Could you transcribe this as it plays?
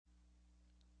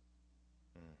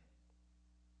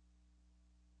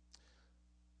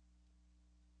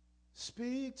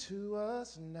Speak to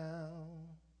us now.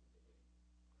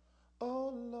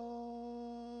 Oh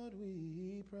Lord,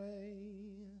 we pray.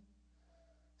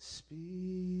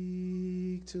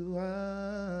 Speak to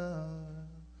our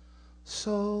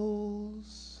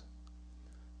souls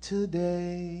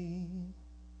today.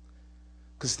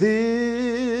 'Cause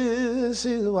this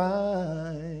is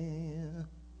why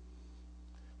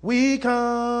we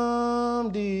come,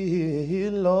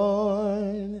 dear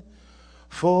Lord,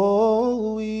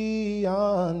 for we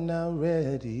are now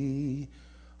ready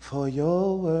for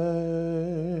your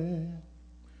word.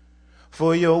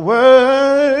 For your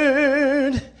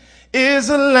word is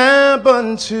a lamp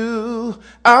unto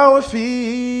our feet,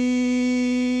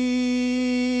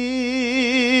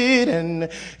 and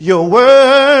your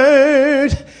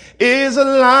word is a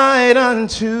light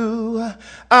unto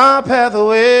our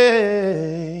pathway.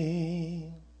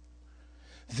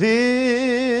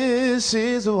 This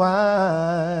is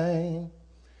why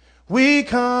we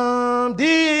come,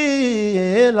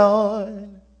 dear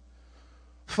Lord,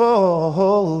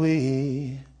 for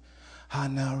we are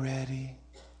now ready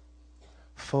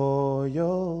for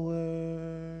your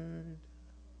word.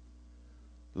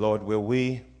 Lord, will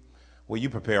you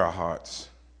prepare our hearts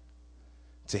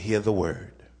to hear the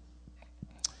word?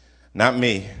 Not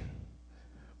me,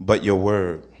 but your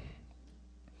word.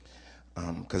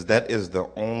 Because that is the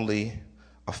only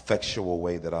effectual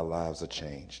way that our lives are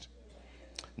changed.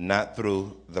 Not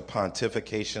through the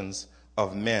pontifications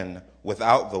of men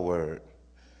without the word,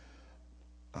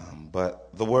 but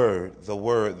the word,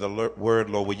 Lord,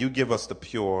 will you give us the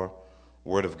pure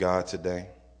word of God today?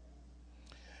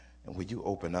 And will you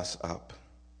open us up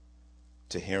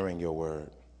to hearing your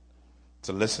word,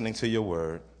 to listening to your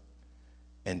word,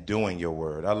 and doing your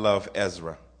word? I love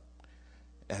Ezra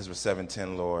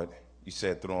 7:10, Lord. You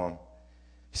said through him,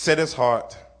 he set his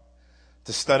heart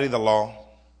to study the law,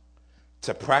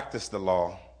 to practice the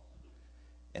law,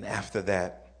 and after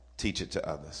that, teach it to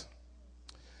others.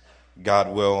 God,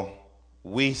 will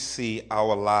we see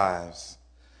our lives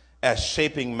as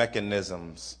shaping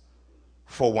mechanisms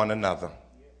for one another?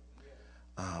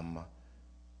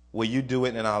 Will you do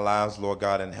it in our lives, Lord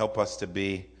God, and help us to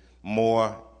be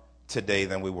more today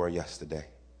than we were yesterday?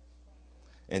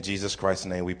 In Jesus Christ's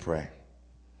name we pray.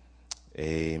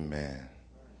 Amen.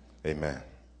 Amen.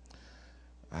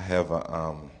 I have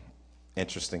an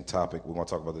interesting topic we're going to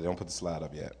talk about today. Don't put the slide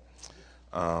up yet.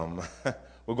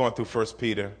 We're going through 1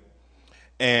 Peter.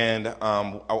 And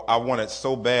I wanted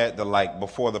so bad to,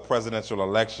 before the presidential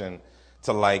election,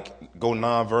 to, go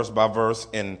verse by verse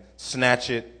and snatch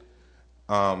it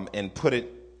and put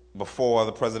it before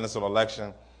the presidential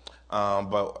election.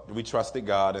 But we trusted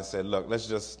God and said, look, let's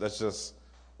just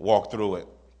walk through it.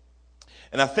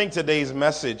 And I think today's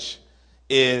message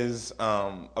is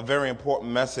a very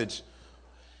important message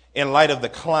in light of the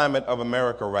climate of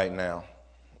America right now.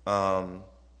 And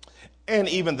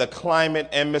even the climate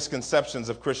and misconceptions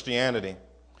of Christianity.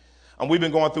 And we've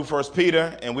been going through 1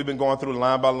 Peter, and we've been going through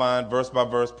line by line, verse by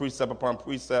verse, precept upon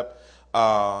precept,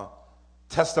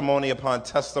 testimony upon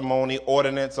testimony,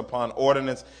 ordinance upon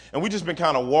ordinance. And we've just been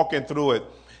kind of walking through it.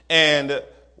 And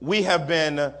we have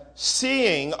been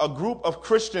seeing a group of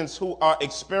Christians who are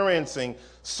experiencing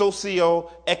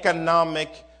socioeconomic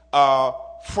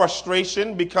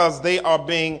frustration because they are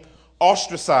being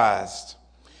ostracized.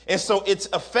 And so it's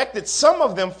affected some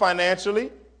of them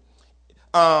financially.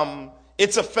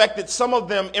 It's affected some of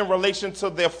them in relation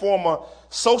to their former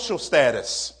social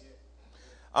status.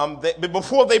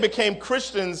 Before they became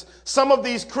Christians, some of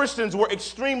these Christians were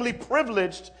extremely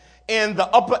privileged in the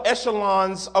upper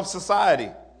echelons of society.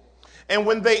 And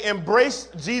when they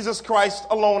embraced Jesus Christ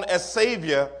alone as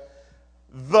Savior,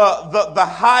 the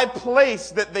high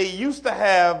place that they used to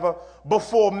have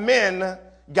before men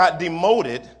got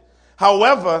demoted.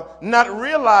 However, not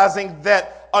realizing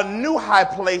that a new high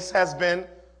place has been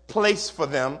placed for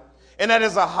them, and that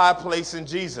is a high place in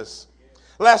Jesus.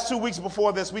 Last 2 weeks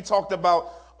before this, we talked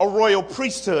about a royal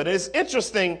priesthood. And it's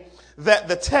interesting that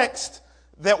the text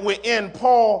that we're in,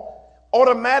 Paul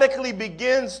automatically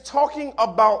begins talking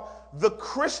about the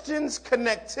Christian's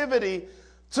connectivity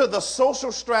to the social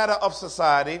strata of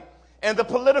society and the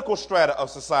political strata of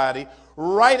society,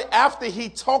 right after he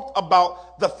talked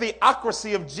about the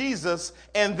theocracy of Jesus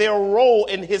and their role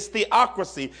in his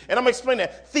theocracy. And I'm going to explain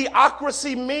that.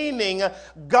 Theocracy meaning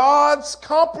God's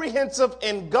comprehensive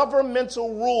and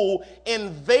governmental rule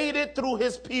invaded through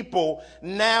his people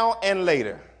now and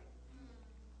later.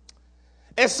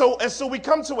 And so we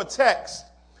come to a text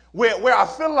where I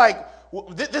feel like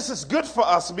this is good for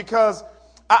us, because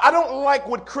I don't like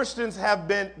what Christians have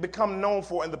become known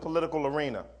for in the political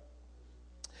arena.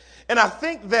 And I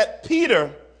think that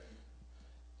Peter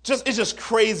It's just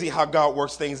crazy how God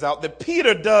works things out. That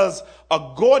Peter does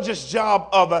a gorgeous job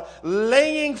of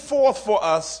laying forth for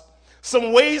us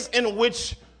some ways in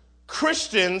which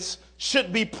Christians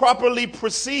should be properly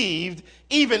perceived,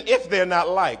 even if they're not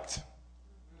liked.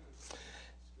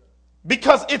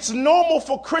 Because it's normal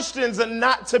for Christians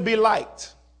not to be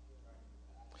liked.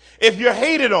 If you're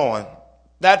hated on,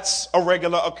 that's a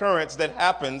regular occurrence that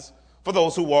happens for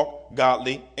those who walk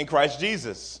godly in Christ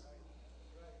Jesus.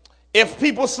 If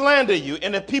people slander you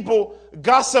and if people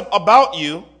gossip about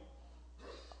you,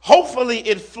 hopefully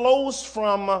it flows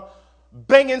from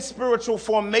banging spiritual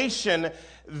formation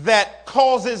that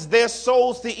causes their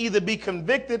souls to either be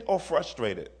convicted or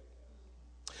frustrated.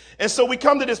 And so we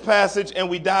come to this passage and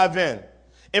we dive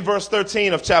in verse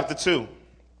 13 of chapter 2.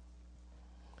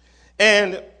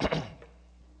 And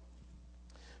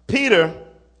Peter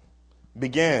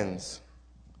begins.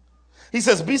 He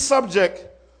says, "Be subject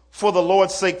for the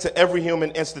Lord's sake to every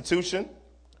human institution,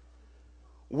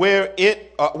 whether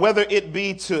it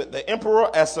be to the emperor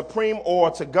as supreme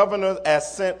or to governors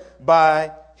as sent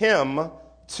by him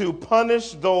to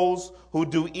punish those who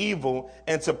do evil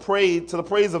and to the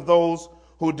praise of those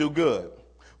who do good.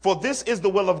 For this is the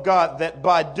will of God, that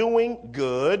by doing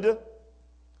good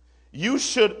you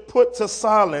should put to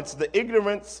silence the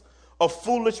ignorance of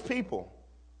foolish people.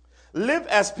 Live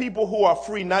as people who are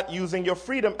free, not using your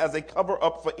freedom as a cover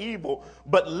up for evil,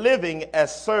 but living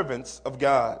as servants of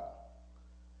God.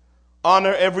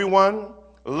 Honor everyone,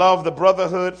 love the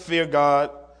brotherhood, fear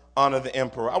God, honor the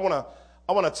emperor." I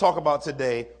want to talk about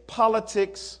today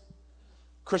politics,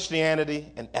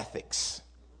 Christianity, and ethics.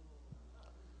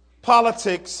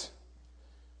 Politics,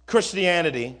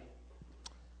 Christianity,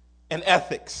 and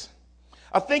ethics.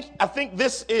 I think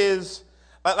this is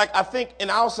I think in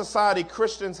our society,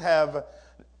 Christians have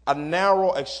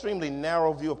a extremely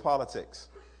narrow view of politics.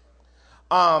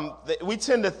 We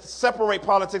tend to separate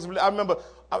politics.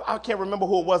 I can't remember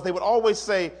who it was. They would always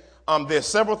say, there's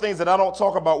several things that I don't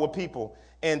talk about with people,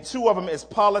 and two of them is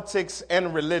politics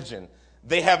and religion.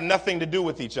 They have nothing to do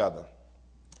with each other.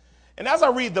 And as I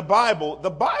read the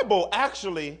Bible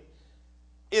actually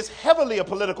is heavily a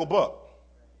political book.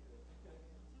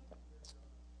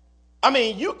 I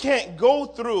mean, you can't go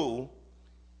through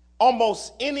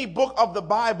almost any book of the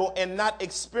Bible and not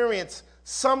experience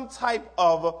some type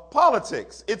of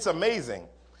politics. It's amazing.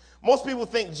 Most people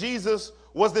think Jesus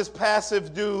was this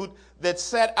passive dude that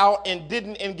sat out and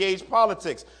didn't engage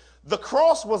politics. The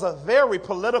cross was a very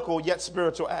political yet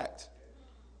spiritual act.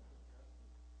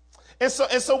 And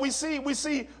so we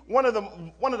see one of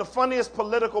the funniest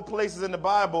political places in the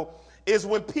Bible is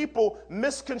when people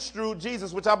misconstrue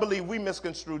Jesus, which I believe we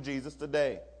misconstrue Jesus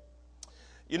today.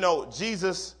 You know,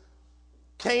 Jesus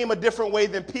came a different way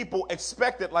than people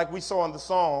expected, like we saw in the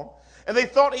song. And they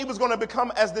thought he was going to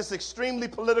become as this extremely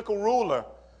political ruler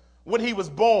when he was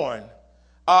born.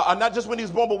 Not just when he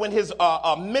was born, but when his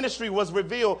ministry was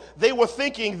revealed. They were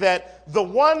thinking that the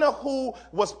one who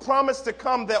was promised to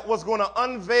come that was going to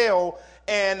unveil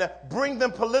and bring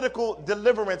them political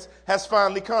deliverance has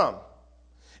finally come.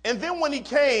 And then when he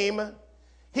came,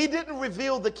 he didn't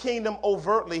reveal the kingdom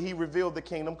overtly. He revealed the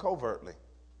kingdom covertly.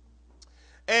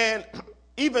 And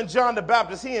even John the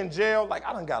Baptist, he in jail. Like,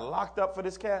 I done got locked up for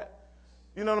this cat.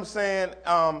 You know what I'm saying?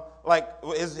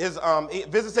 His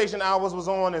visitation hours was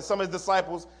on, and some of his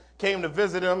disciples came to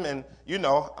visit him. And, you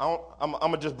know, I'm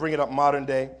going to just bring it up modern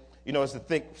day. You know, it's the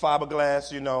thick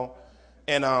fiberglass, you know.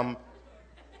 And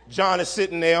John is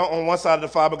sitting there on one side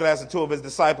of the fiberglass and two of his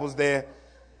disciples there.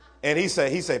 And he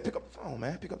said, pick up the phone,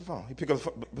 man. Pick up the phone. He pick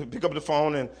up the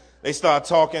phone, and they start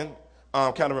talking.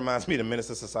 Kind of reminds me of the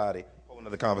Minister Society. Whole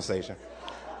another conversation.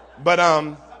 But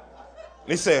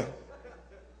he said,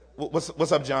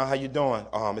 what's up, John? How you doing?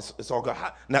 It's all good.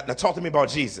 Now talk to me about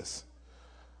Jesus.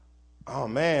 Oh,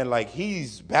 man, like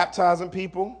he's baptizing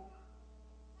people.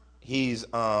 He's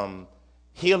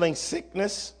healing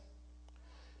sickness.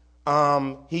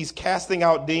 He's casting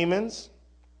out demons.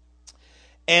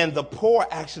 And the poor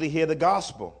actually hear the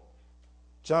gospel.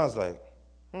 John's like,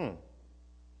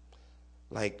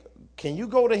 Like, can you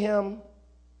go to him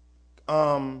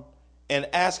and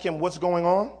ask him what's going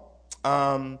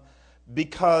on?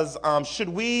 Because should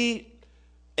we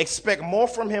expect more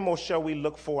from him, or shall we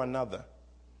look for another?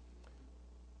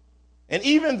 And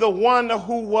even the one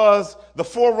who was the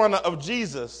forerunner of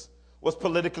Jesus was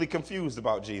politically confused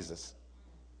about Jesus.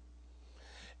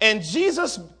 And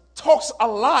Jesus talks a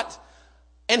lot,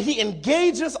 and he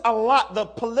engages a lot the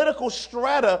political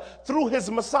strata through his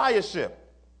messiahship.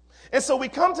 And so we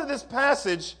come to this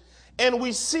passage and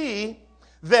we see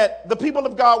that the people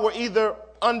of God were either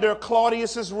under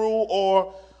Claudius's rule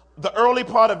or the early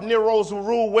part of Nero's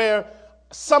rule, where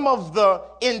some of the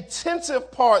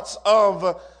intensive parts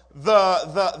of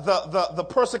the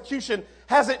persecution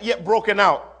hasn't yet broken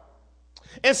out.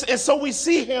 And so we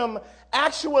see him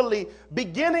actually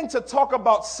beginning to talk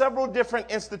about several different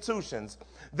institutions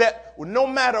that no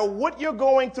matter what you're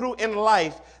going through in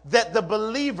life, that the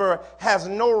believer has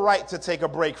no right to take a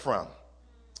break from.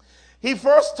 He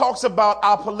first talks about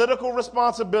our political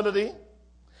responsibility,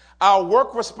 our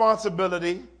work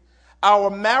responsibility, our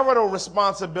marital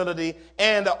responsibility,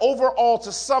 and overall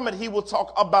to sum it, he will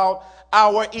talk about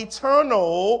our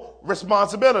eternal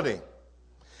responsibility.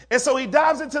 And so he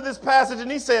dives into this passage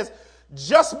and he says,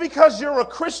 just because you're a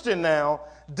Christian now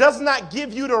does not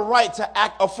give you the right to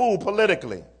act a fool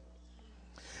politically.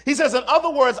 He says, in other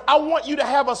words, I want you to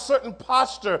have a certain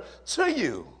posture to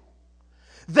you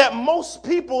that most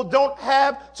people don't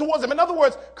have towards them. In other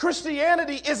words,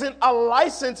 Christianity isn't a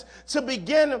license to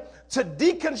begin to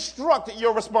deconstruct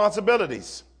your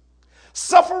responsibilities.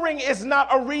 Suffering is not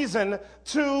a reason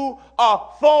to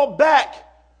fall back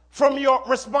from your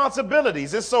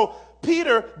responsibilities. And so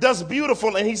Peter does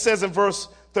beautiful, and he says in verse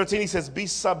 13, he says, be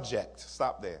subject.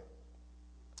 Stop there.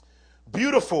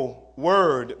 Beautiful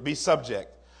word, be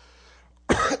subject.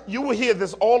 You will hear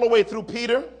this all the way through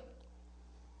Peter.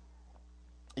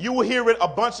 You will hear it a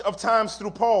bunch of times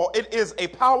through Paul. It is a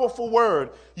powerful word.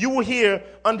 You will hear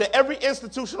under every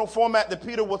institutional format that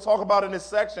Peter will talk about in this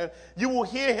section, you will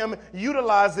hear him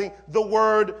utilizing the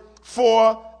word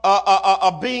for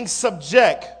being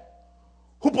subject.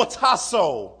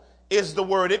 Hupotasso is the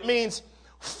word. It means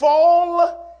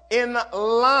fall in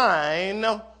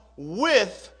line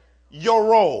with your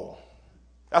role.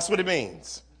 That's what it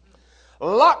means.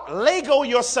 Lego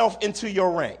yourself into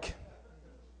your rank.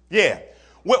 Yeah.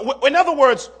 In other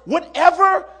words,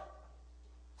 whatever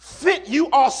fit you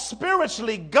are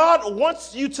spiritually, God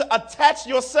wants you to attach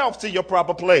yourself to your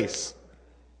proper place.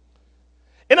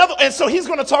 And so he's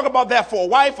going to talk about that for a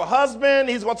wife, a husband.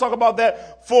 He's going to talk about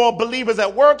that for believers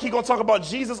at work. He's going to talk about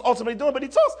Jesus ultimately doing it, but he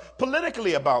talks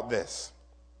politically about this.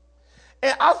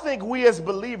 And I think we as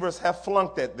believers have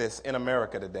flunked at this in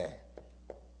America today.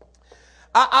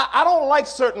 I don't like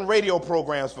certain radio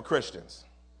programs for Christians.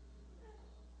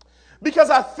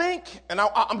 Because I think, and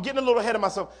I'm getting a little ahead of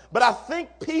myself, but I think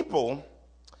people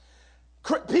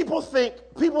think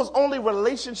people's only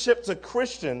relationship to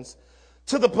Christians,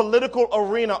 to the political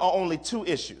arena, are only two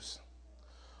issues: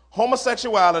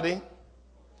 homosexuality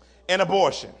and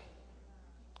abortion.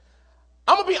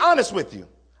 I'm going to be honest with you.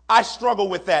 I struggle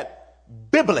with that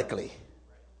biblically.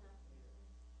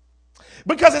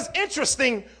 Because it's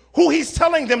interesting who he's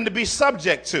telling them to be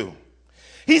subject to.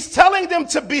 He's telling them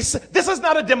to be, this is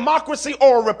not a democracy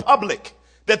or a republic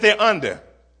that they're under.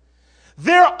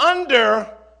 They're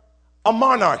under a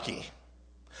monarchy,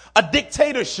 a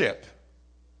dictatorship.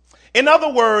 In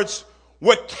other words,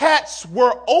 where cats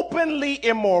were openly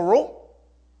immoral,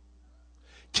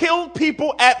 killed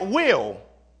people at will,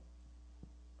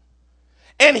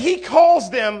 and he calls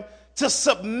them to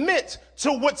submit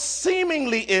to what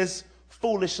seemingly is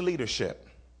foolish leadership.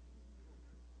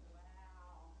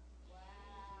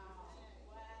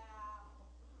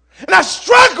 And I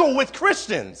struggle with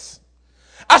Christians.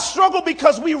 I struggle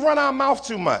because we run our mouth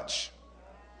too much.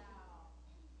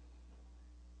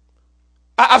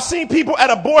 I've seen people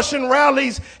at abortion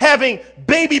rallies having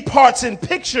baby parts in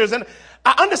pictures, and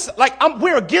I understand,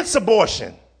 we're against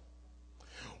abortion.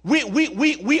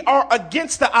 We are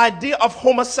against the idea of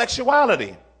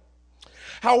homosexuality.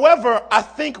 However, I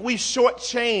think we've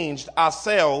shortchanged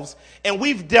ourselves, and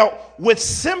we've dealt with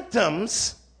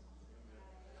symptoms,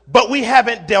 but we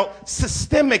haven't dealt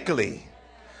systemically.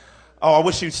 Oh, I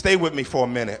wish you'd stay with me for a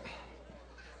minute.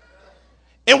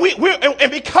 And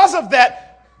because of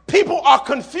that, people are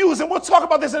confused. And we'll talk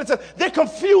about this in a second. They're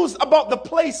confused about the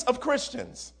place of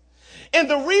Christians. And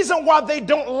the reason why they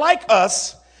don't like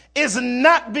us is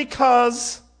not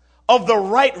because of the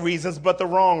right reasons, but the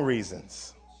wrong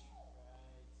reasons.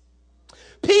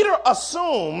 Peter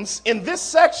assumes in this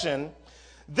section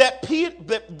that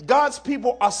God's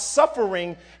people are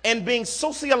suffering and being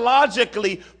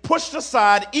sociologically pushed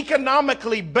aside,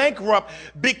 economically bankrupt,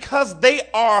 because they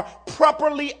are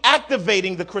properly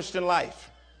activating the Christian life.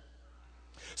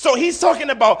 So he's talking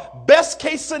about best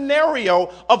case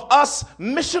scenario of us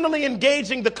missionally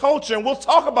engaging the culture, and we'll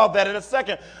talk about that in a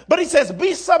second. But he says,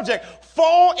 be subject,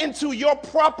 fall into your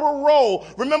proper role.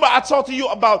 Remember, I talked to you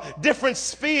about different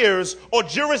spheres or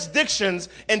jurisdictions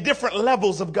and different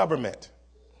levels of government.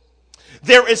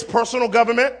 There is personal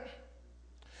government,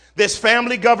 there's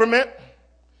family government,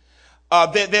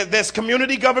 there's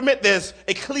community government, there's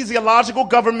ecclesiological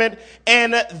government,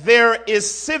 and there is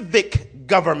civic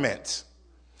government.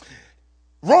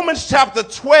 Romans chapter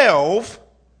 12,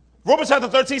 Romans chapter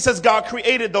 13 says God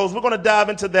created those. We're going to dive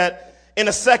into that in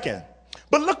a second.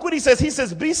 But look what he says. He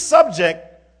says, be subject,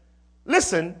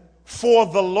 listen, for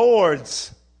the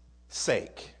Lord's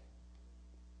sake,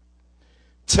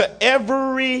 to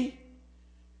every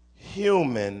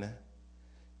human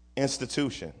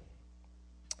institution.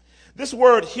 This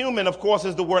word human, of course,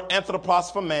 is the word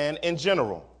anthropos for man in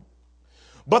general.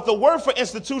 But the word for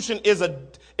institution is an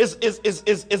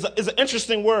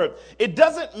interesting word. It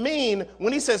doesn't mean,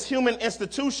 when he says human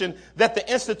institution, that the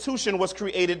institution was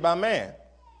created by man.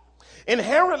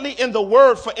 Inherently in the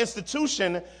word for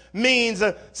institution means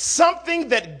something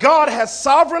that God has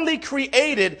sovereignly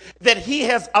created that he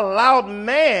has allowed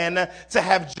man to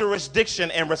have jurisdiction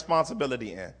and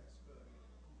responsibility in.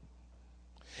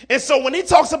 And so when he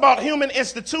talks about human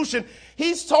institution,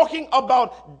 he's talking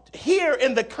about, here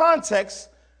in the context,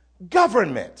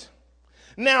 government.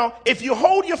 Now, if you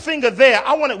hold your finger there,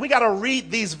 we got to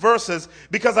read these verses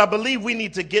because I believe we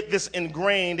need to get this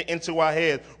ingrained into our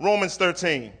head. Romans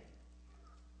 13.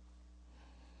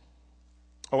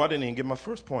 Oh, I didn't even get my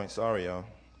first point. Sorry, y'all.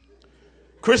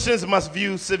 Christians must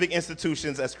view civic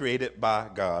institutions as created by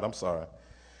God. I'm sorry.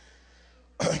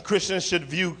 Christians should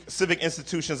view civic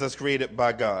institutions as created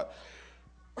by God.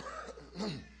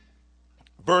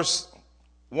 Verse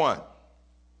 1.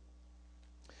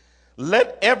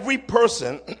 Let every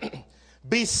person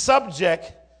be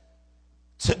subject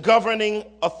to governing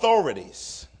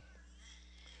authorities.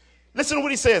 Listen to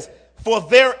what he says. For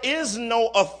there is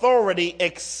no authority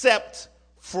except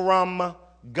from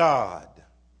God.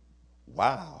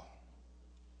 Wow.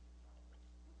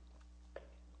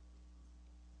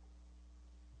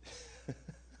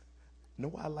 You know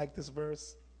why I like this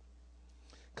verse?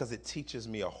 Because it teaches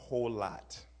me a whole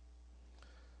lot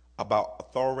about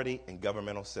authority and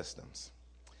governmental systems.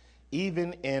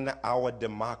 Even in our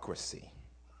democracy,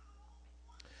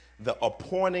 the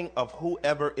appointing of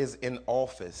whoever is in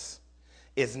office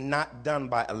is not done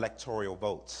by electoral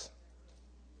votes,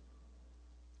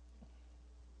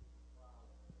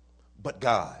 but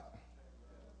God.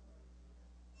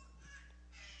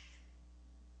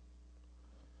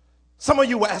 Some of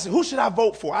you were asking, who should I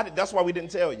vote for? That's why we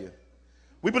didn't tell you.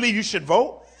 We believe you should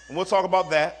vote, and we'll talk about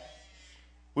that.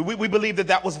 We believe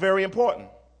that was very important.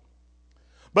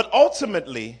 But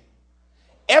ultimately,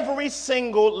 every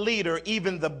single leader,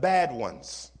 even the bad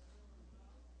ones,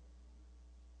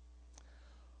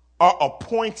 are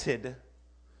appointed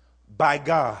by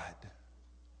God.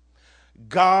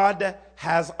 God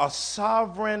has a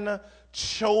sovereign,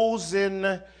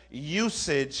 chosen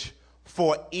usage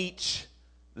for each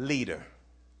leader.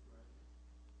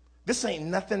 This ain't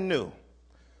nothing new.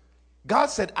 God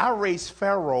said, I raised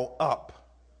Pharaoh up.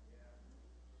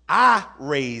 I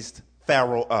raised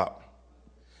Pharaoh up.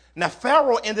 Now,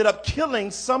 Pharaoh ended up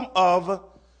killing some of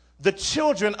the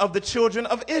children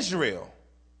of Israel.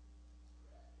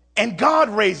 And God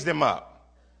raised them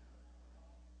up.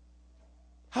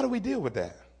 How do we deal with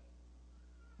that?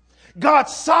 God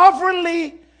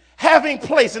sovereignly having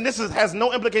place, and this has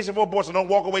no implication for abortion. Don't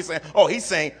walk away saying, oh, he's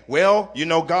saying, well,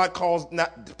 God calls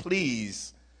not,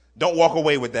 please don't walk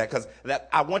away with that, because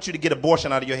I want you to get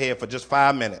abortion out of your head for just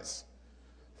 5 minutes.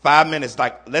 5 minutes,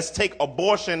 like, let's take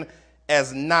abortion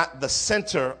as not the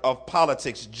center of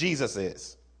politics. Jesus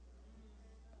is.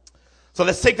 So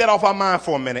let's take that off our mind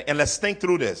for a minute and let's think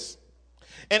through this.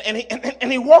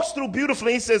 And he walks through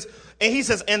beautifully. He says,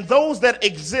 and those that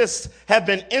exist have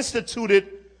been instituted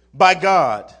by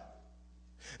God.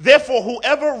 Therefore,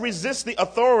 whoever resists the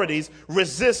authorities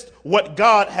resists what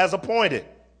God has appointed.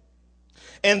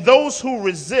 And those who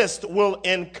resist will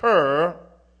incur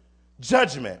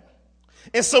judgment.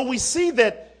 And so we see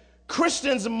that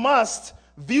Christians must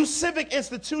view civic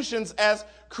institutions as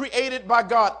created by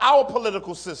God. Our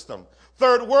political system,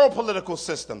 third world political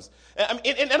systems.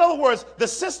 In other words, the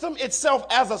system itself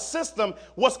as a system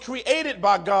was created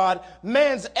by God.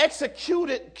 Man's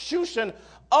execution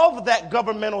of that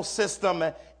governmental system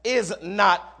is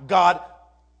not God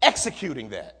executing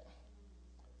that.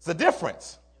 It's a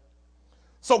difference.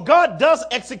 So God does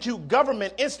execute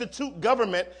government, institute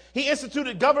government. He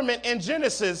instituted government in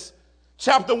Genesis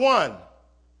chapter 1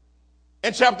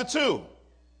 and chapter 2.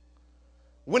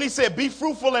 When he said, be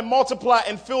fruitful and multiply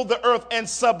and fill the earth and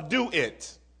subdue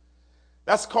it.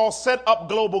 That's called set up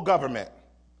global government.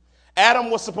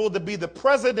 Adam was supposed to be the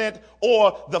president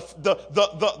or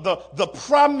the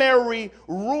primary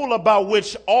ruler by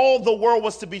which all the world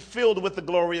was to be filled with the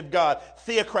glory of God.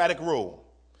 Theocratic rule.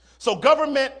 So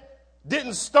government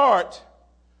didn't start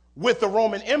with the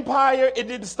Roman Empire. It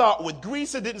didn't start with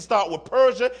Greece. It didn't start with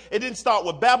Persia. It didn't start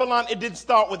with Babylon. It didn't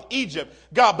start with Egypt.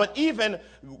 God, but even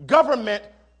government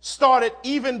started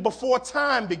even before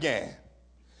time began.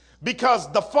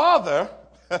 Because the Father,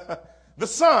 the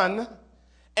Son,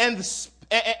 and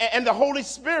the Holy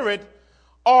Spirit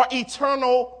are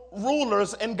eternal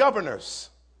rulers and governors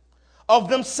of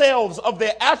themselves, of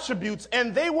their attributes,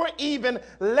 and they were even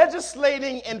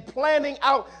legislating and planning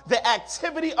out the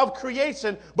activity of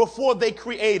creation before they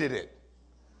created it.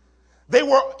 They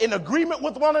were in agreement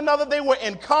with one another. They were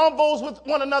in convos with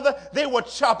one another. They were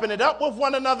chopping it up with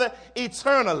one another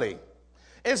eternally.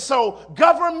 And so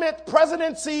government,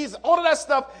 presidencies, all of that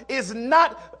stuff is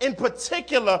not in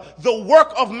particular the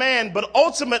work of man, but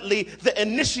ultimately the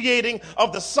initiating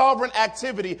of the sovereign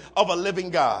activity of a living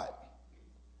God.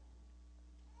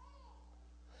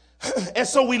 And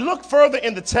so we look further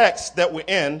in the text that we're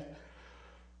in,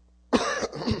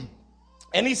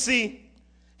 and he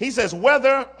says,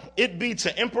 whether it be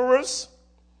to emperors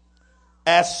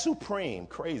as supreme,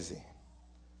 crazy.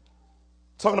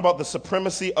 Talking about the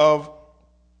supremacy of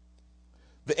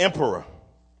the emperor.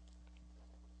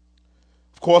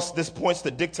 Of course, this points to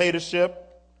dictatorship.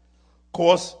 Of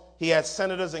course, he had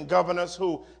senators and governors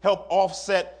who helped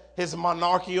offset his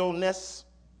monarchialness.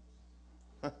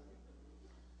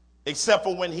 Except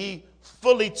for when he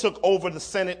fully took over the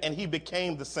Senate and he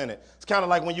became the Senate. It's kind of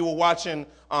like when you were watching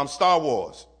Star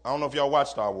Wars. I don't know if y'all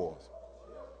watch Star Wars.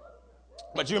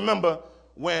 But you remember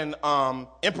when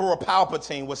Emperor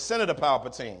Palpatine was Senator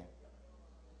Palpatine.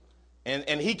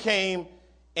 And he came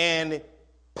and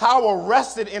power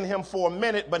rested in him for a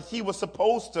minute, but he was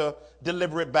supposed to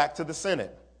deliver it back to the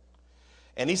Senate.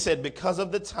 And he said, because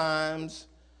of the times,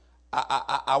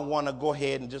 I want to go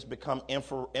ahead and just become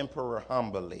emperor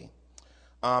humbly.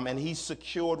 And he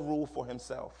secured rule for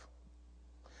himself.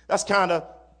 That's kind of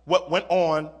what went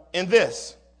on in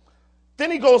this. Then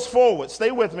he goes forward.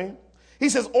 Stay with me. He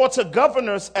says, or to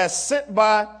governors as sent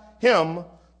by him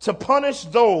to punish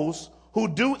those who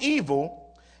do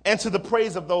evil and to the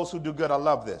praise of those who do good. I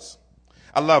love this.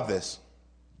 I love this.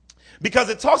 Because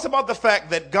it talks about the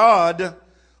fact that God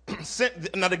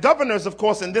sent, now the governors, of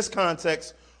course, in this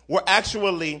context, were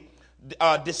actually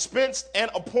dispensed and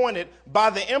appointed by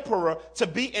the emperor to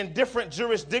be in different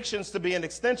jurisdictions to be an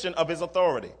extension of his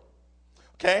authority.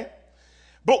 Okay?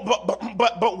 But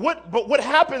what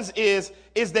happens is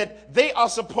that they are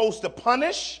supposed to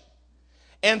punish,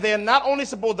 and they're not only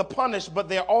supposed to punish, but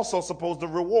they're also supposed to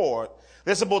reward.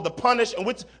 They're supposed to punish,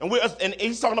 and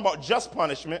he's talking about just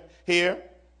punishment here.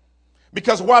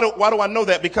 Because why do I know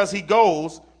that? Because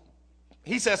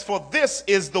he says, for this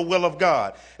is the will of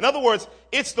God. In other words,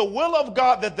 it's the will of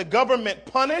God that the government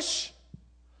punish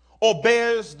or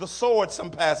bears the sword, some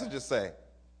passages say.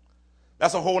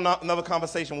 That's a whole another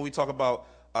conversation when we talk about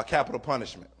capital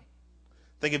punishment.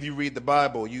 I think if you read the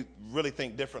Bible, you really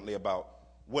think differently about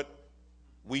what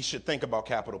we should think about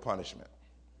capital punishment.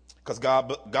 Because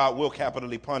God will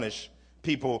capitally punish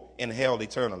people in hell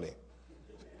eternally.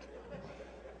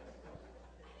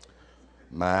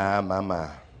 My.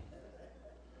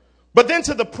 But then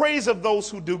to the praise of those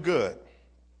who do good.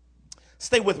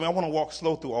 Stay with me. I want to walk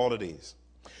slow through all of these.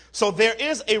 So there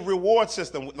is a reward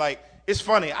system. Like, it's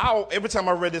funny. Every time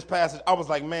I read this passage, I was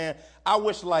like, man, I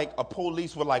wish like a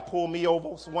police would like pull me over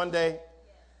one day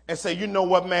and say, you know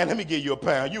what, man, let me give you a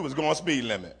pound. You was going speed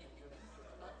limit.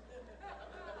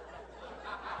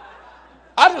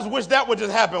 I just wish that would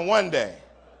just happen one day.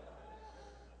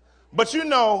 But you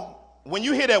know, when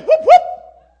you hear that whoop, whoop,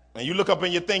 and you look up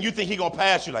in your thing, you think he going to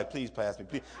pass you, like, please pass me,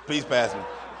 please pass me,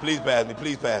 please pass me,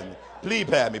 please pass me, please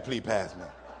pass me, please pass me.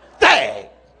 Dang!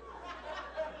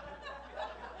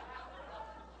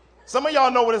 Some of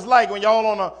y'all know what it's like when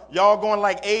y'all going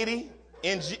like 80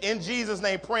 in Jesus'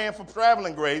 name praying for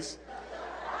traveling grace.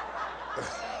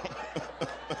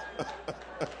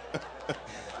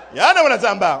 Y'all know what I'm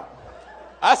talking about.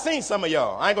 I seen some of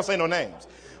y'all. I ain't gonna say no names.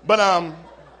 But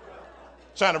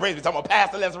trying to race me, talking about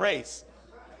Pastor, let's race.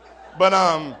 But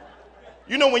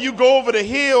you know when you go over the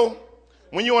hill,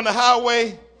 when you're on the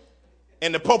highway,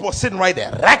 and the popo's sitting right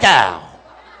there, rack-ow.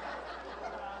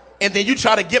 And then you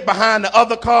try to get behind the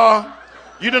other car,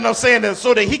 you know what I'm saying,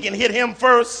 so that he can hit him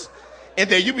first. And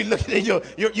then you be looking at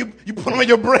you put on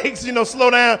your brakes, slow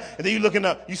down. And then you looking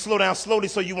up, you slow down slowly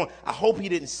so you want, I hope he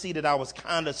didn't see that I was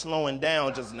kind of slowing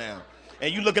down just now.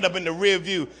 And you looking up in the rear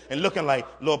view and looking like,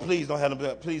 Lord, please don't have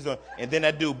him, please don't. And then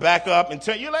that dude back up and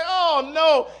turn, you're like, oh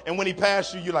no. And when he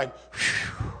passed you, you're like,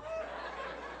 whew.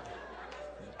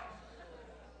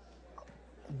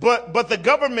 But the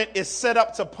government is set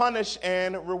up to punish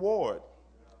and reward.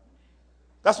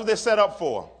 That's what they're set up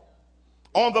for.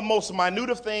 on the most minute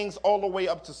of things all the way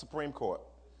up to Supreme Court.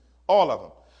 All of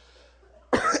them.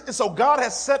 So God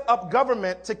has set up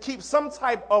government to keep some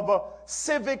type of a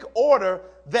civic order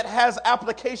that has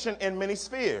application in many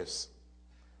spheres.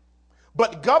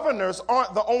 But governors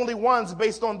aren't the only ones,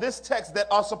 based on this text, that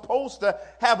are supposed to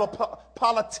have a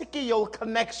political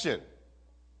connection.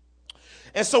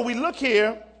 And so we look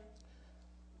here,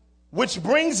 which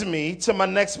brings me to my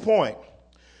next point.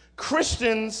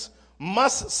 Christians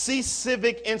must see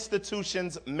civic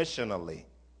institutions missionally.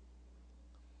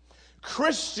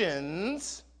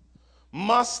 Christians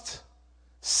must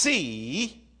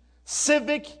see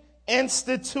civic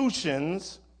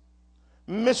institutions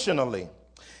missionally.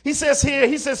 He says here,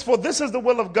 for this is the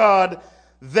will of God,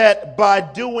 that by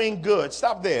doing good.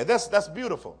 Stop there. That's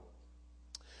beautiful.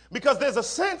 Because there's a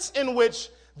sense in which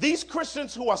these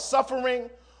Christians who are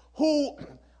suffering, who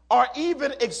are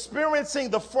even experiencing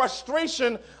the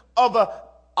frustration of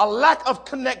a lack of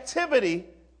connectivity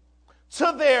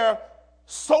to their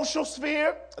social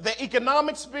sphere, their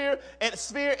economic sphere,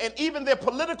 and even their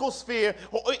political sphere,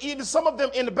 or even some of them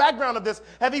in the background of this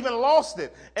have even lost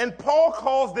it. And Paul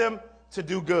calls them to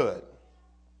do good.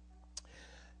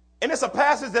 And it's a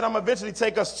passage that I'm eventually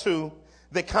take us to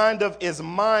that kind of is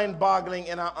mind-boggling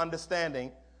in our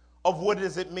understanding of what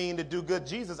does it mean to do good.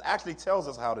 Jesus actually tells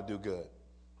us how to do good.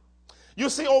 You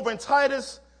see over in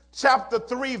Titus chapter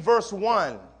 3, verse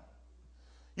 1,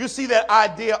 you see that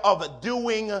idea of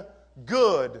doing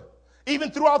good.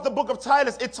 Even throughout the book of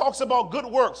Titus, it talks about good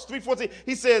works. 3:14,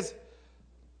 he says,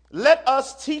 let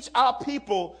us teach our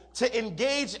people to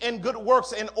engage in good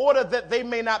works in order that they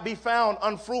may not be found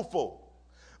unfruitful.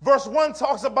 Verse 1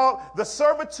 talks about the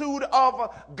servitude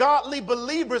of godly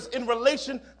believers in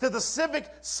relation to the civic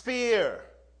sphere.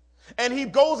 And he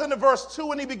goes into verse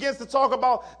 2 and he begins to talk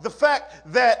about the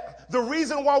fact that the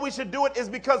reason why we should do it is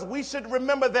because we should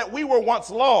remember that we were once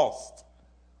lost.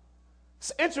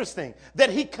 It's interesting that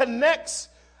he connects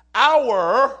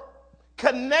our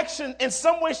connection in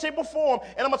some way, shape, or form.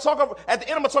 And at the end, I'm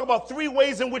going to talk about 3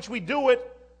 ways in which we do it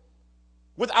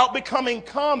without becoming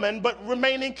common, but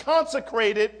remaining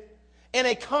consecrated in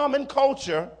a common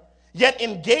culture, yet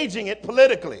engaging it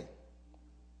politically.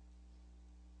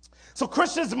 So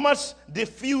Christians must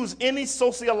diffuse any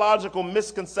sociological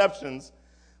misconceptions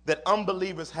that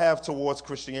unbelievers have towards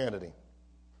Christianity.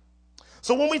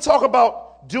 So when we talk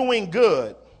about doing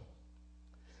good,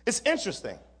 it's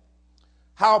interesting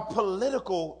how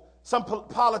political,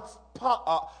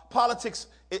 politics,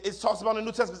 it talks about in the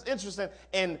New Testament. It's interesting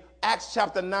in Acts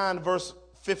chapter 9, verse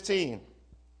 15.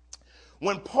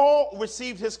 When Paul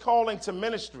received his calling to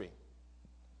ministry,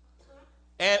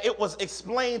 and it was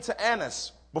explained to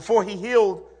Annas before he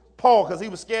healed Paul, because he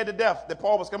was scared to death that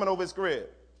Paul was coming over his crib.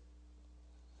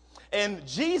 And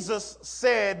Jesus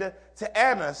said to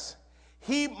Annas,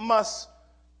 he must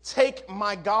take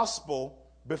my gospel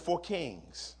before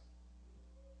kings.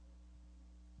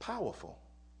 Powerful.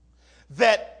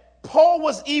 That Paul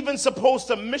was even supposed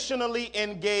to missionally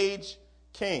engage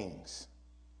kings,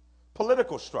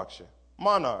 political structure,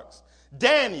 monarchs.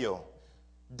 Daniel,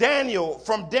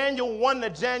 from Daniel 1 to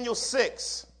Daniel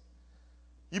 6,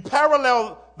 you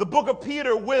parallel the book of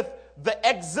Peter with the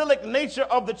exilic nature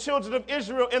of the children of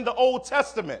Israel in the Old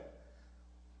Testament.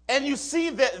 And you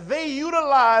see that they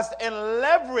utilized and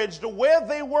leveraged where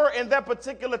they were in that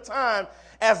particular time.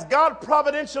 As God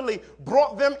providentially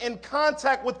brought them in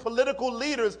contact with political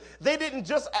leaders, they didn't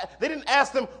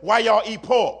ask them, why y'all eat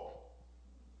pork?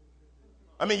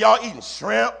 I mean, y'all eating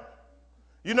shrimp?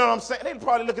 You know what I'm saying? They'd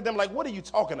probably look at them like, what are you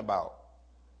talking about?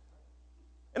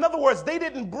 In other words, they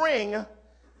didn't bring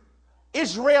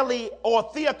Israeli or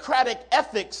theocratic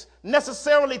ethics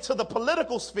necessarily to the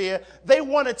political sphere. They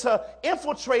wanted to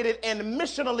infiltrate it and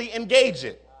missionally engage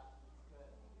it.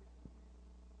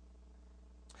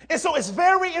 And so it's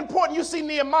very important. You see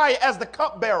Nehemiah as the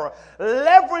cupbearer,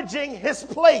 leveraging his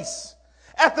place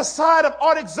at the side of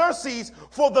Artaxerxes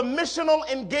for the missional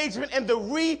engagement and the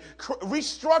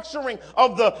restructuring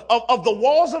of the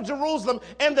walls of Jerusalem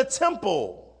and the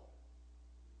temple.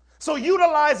 So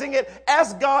utilizing it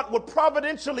as God would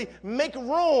providentially make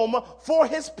room for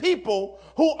his people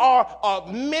who are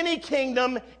a mini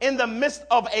kingdom in the midst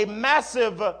of a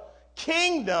massive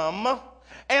kingdom,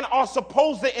 and are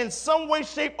supposed to, in some way,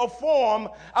 shape, or form,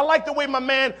 I like the way my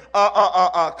man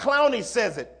Clowney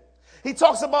says it. He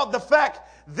talks about the fact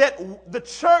that the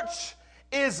church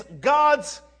is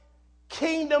God's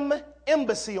kingdom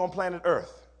embassy on planet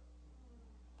Earth.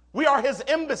 We are his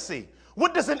embassy.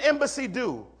 What does an embassy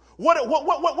do?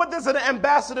 What does an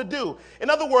ambassador do? In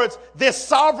other words, there's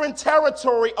sovereign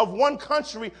territory of one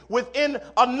country within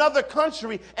another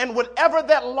country, and whatever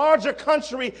that larger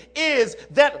country is,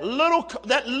 that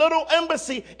little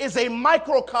embassy is a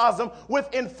microcosm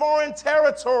within foreign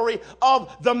territory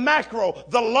of the macro,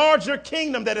 the larger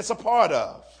kingdom that it's a part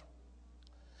of.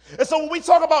 And so when we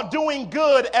talk about doing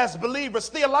good as believers,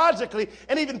 theologically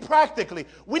and even practically,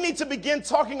 we need to begin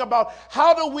talking about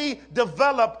how do we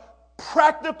develop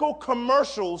practical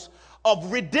commercials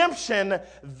of redemption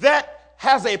that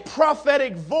has a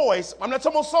prophetic voice. I'm not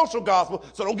talking about social gospel,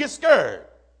 so don't get scared.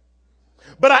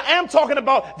 But I am talking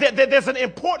about that there's an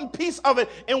important piece of it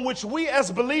in which we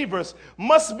as believers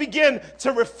must begin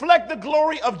to reflect the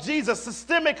glory of Jesus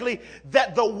systemically,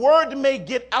 that the word may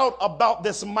get out about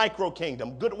this micro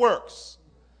kingdom. Good works.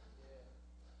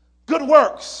 Good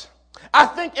works. I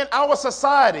think in our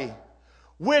society,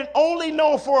 we're only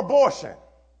known for abortion.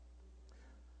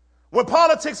 When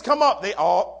politics come up,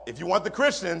 if you want the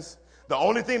Christians, the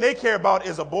only thing they care about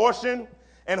is abortion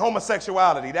and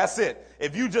homosexuality. That's it.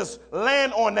 If you just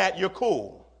land on that, you're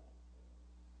cool.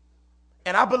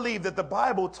 And I believe that the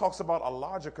Bible talks about a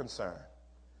larger concern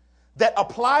that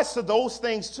applies to those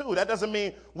things too. That doesn't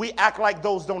mean we act like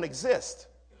those don't exist.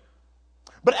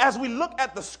 But as we look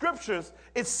at the scriptures,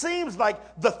 it seems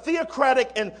like the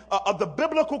theocratic and of the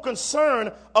biblical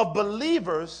concern of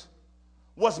believers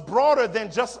was broader than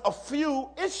just a few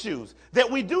issues that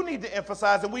we do need to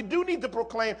emphasize and we do need to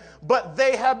proclaim, but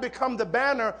they have become the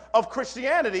banner of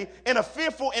Christianity in a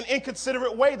fearful and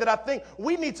inconsiderate way that I think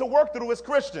we need to work through as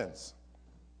Christians.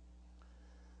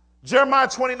 Jeremiah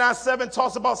 29:7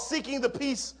 talks about seeking the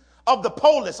peace of the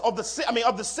polis, of the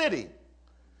city,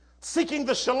 seeking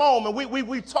the shalom, and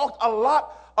we talked a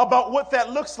lot about what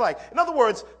that looks like. In other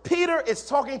words, Peter is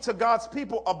talking to God's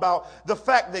people about the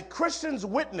fact that Christians'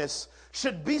 witness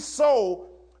should be so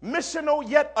missional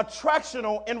yet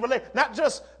attractional in relation, not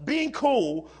just being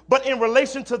cool, but in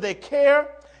relation to their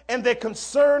care and their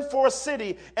concern for a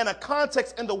city and a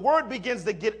context, and the word begins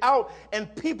to get out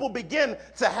and people begin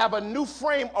to have a new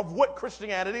frame of what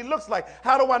Christianity looks like.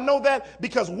 How do I know that?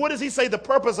 Because what does he say the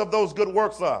purpose of those good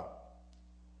works are?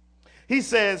 He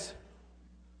says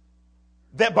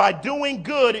that by doing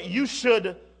good, you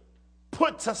should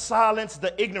put to silence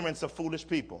the ignorance of foolish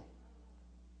people.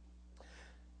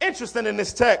 Interesting in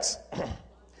this text,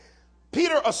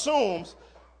 Peter assumes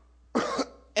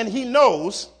and he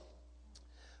knows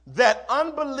that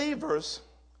unbelievers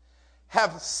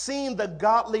have seen the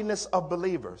godliness of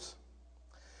believers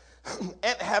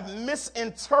and have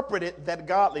misinterpreted that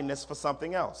godliness for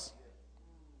something else.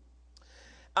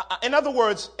 In other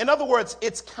words,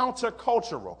 it's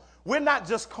countercultural. We're not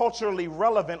just culturally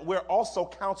relevant, we're also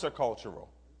countercultural.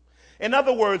 In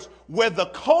other words, where the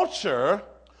culture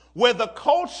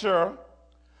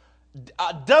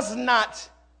does not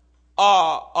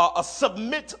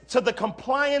submit to the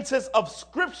compliances of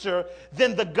Scripture,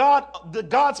 then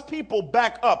God's people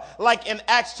back up. Like in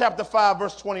Acts chapter 5,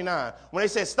 verse 29, when they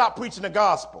said, stop preaching the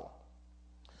gospel.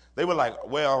 They were like,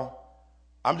 well,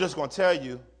 I'm just going to tell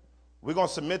you, we're going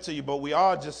to submit to you, but we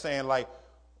are just saying, like,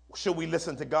 should we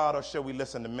listen to God or should we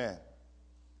listen to men?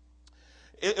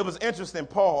 It was interesting,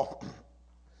 Paul,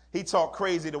 he talked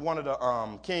crazy to one of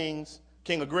the kings,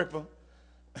 King Agrippa,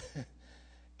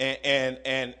 and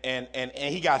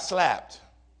he got slapped.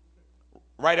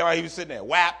 Right there, he was sitting there,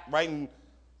 whap, right in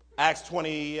Acts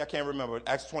 20, I can't remember,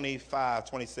 Acts 25,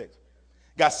 26.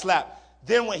 Got slapped.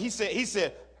 Then when he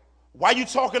said, why you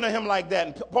talking to him like that?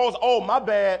 And Paul's, oh, my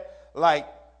bad, like,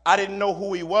 I didn't know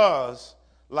who he was,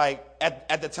 like,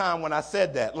 at the time when I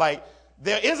said that. Like,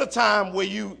 there is a time where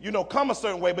you come a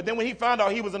certain way, but then when he found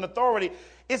out he was an authority,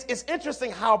 it's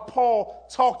interesting how Paul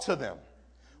talked to them.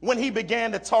 When he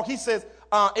began to talk, he says,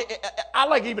 I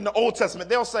like even the Old Testament,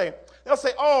 they'll say,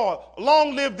 oh,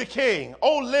 long live the king,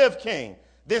 oh, live king.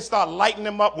 Then start lighting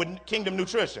them up with kingdom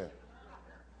nutrition.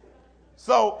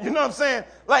 So, you know what I'm saying?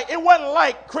 Like, it wasn't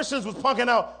like Christians was punking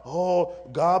out, oh,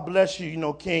 God bless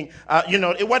you, king.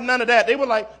 It wasn't none of that. They were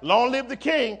like, long live the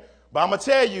king. But I'm going to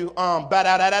tell you,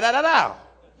 ba-da-da-da-da-da-da.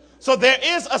 So there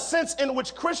is a sense in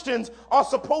which Christians are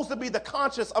supposed to be the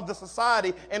conscience of the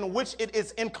society in which it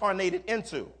is incarnated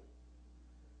into.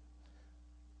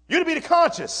 You're to be the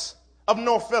conscience of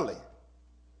North Philly.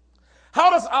 How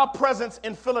does our presence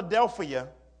in Philadelphia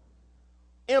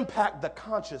impact the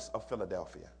conscience of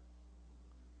Philadelphia?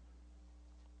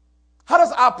 How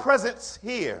does our presence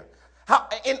here,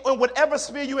 in whatever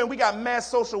sphere you're in, we got mass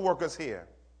social workers here.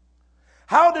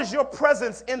 How does your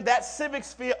presence in that civic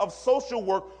sphere of social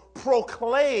work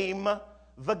proclaim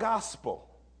the gospel?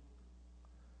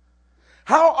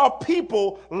 How are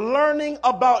people learning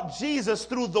about Jesus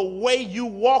through the way you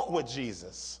walk with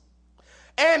Jesus?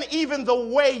 And even the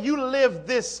way you live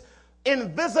this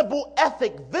invisible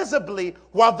ethic visibly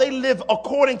while they live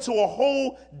according to a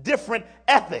whole different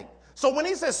ethic. So when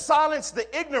he says silence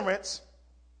the ignorance,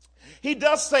 he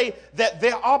does say that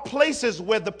there are places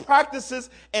where the practices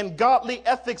and godly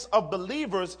ethics of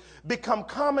believers become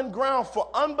common ground for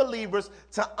unbelievers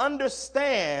to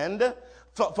understand,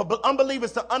 for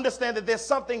unbelievers to understand that there's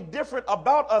something different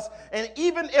about us. And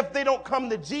even if they don't come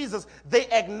to Jesus, they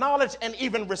acknowledge and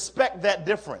even respect that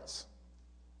difference.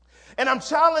 And I'm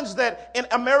challenged that in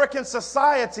American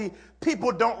society,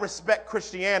 people don't respect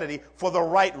Christianity for the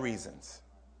right reasons.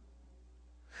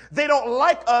 They don't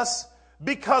like us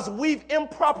because we've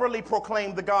improperly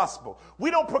proclaimed the gospel.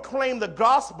 We don't proclaim the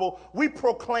gospel, we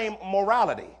proclaim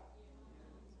morality.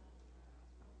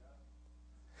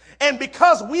 And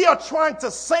because we are trying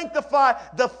to sanctify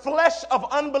the flesh of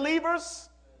unbelievers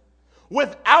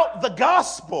without the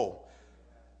gospel,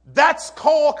 that's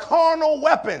called carnal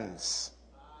weapons.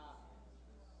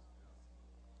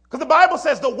 Because the Bible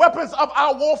says the weapons of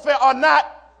our warfare are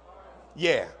not,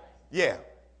 yeah.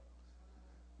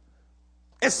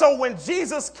 And so when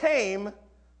Jesus came,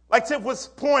 like Tip was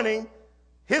pointing,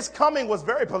 his coming was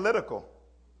very political.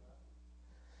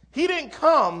 He didn't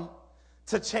come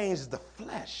to change the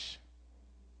flesh.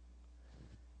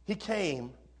 He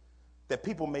came that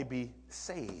people may be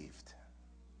saved.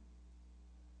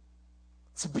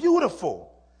 It's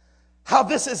beautiful how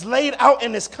this is laid out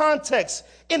in this context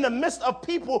in the midst of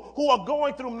people who are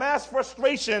going through mass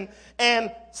frustration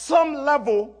and some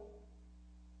level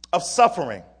of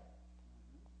suffering.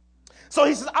 So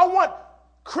he says, I want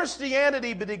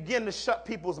Christianity to begin to shut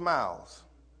people's mouths.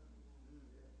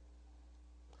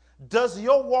 Does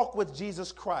your walk with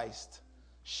Jesus Christ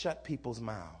shut people's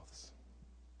mouths?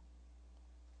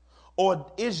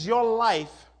 Or is your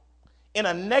life in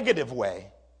a negative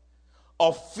way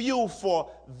a fuel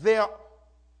for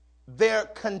their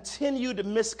continued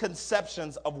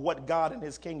misconceptions of what God and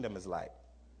his kingdom is like?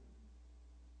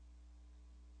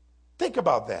 Think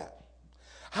about that.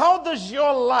 How does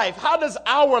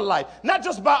our life, not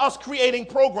just by us creating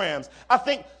programs, I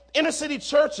think inner city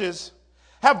churches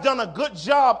have done a good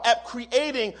job at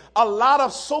creating a lot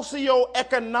of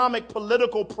socioeconomic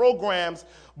political programs,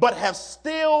 but have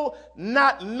still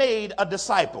not made a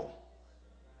disciple.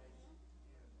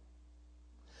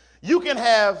 We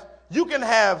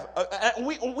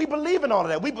believe in all of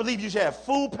that. We believe you should have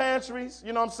food pantries,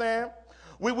 you know what I'm saying?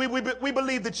 We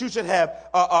believe that you should have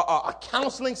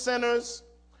counseling centers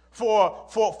for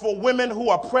women who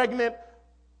are pregnant.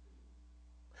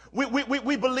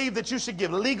 We believe that you should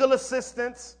give legal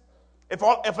assistance, if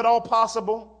at all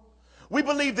possible. We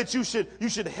believe that you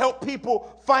should help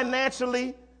people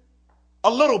financially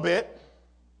a little bit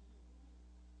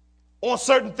on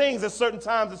certain things at certain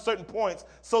times, at certain points,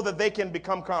 so that they can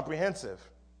become comprehensive.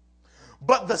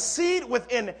 But the seed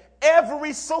within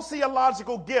every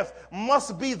sociological gift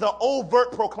must be the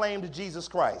overt proclaimed Jesus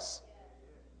Christ.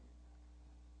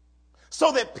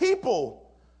 So that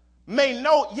people may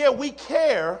know, yeah, we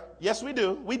care. Yes, we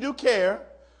do. We do care.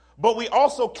 But we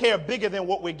also care bigger than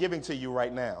what we're giving to you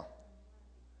right now.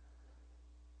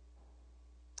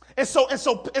 And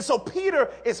so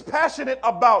Peter is passionate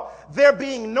about there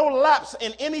being no lapse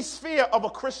in any sphere of a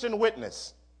Christian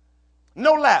witness.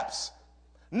 No lapse.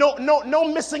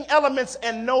 No missing elements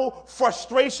and no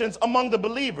frustrations among the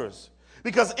believers.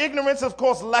 Because ignorance, of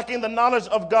course, lacking the knowledge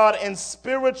of God and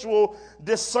spiritual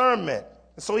discernment.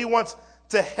 So he wants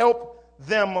to help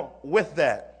them with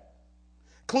that.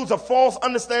 Includes a false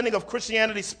understanding of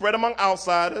Christianity spread among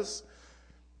outsiders.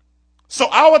 So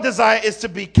our desire is to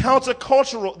be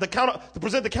countercultural, to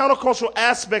present the countercultural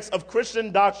aspects of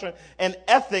Christian doctrine and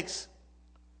ethics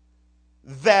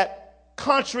that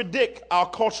contradict our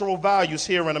cultural values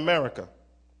here in America.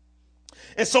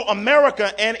 And so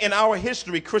America, and in our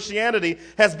history, Christianity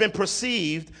has been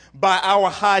perceived by our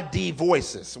high D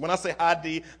voices. When I say high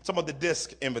D, I'm talking about the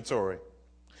disc inventory.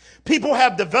 People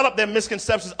have developed their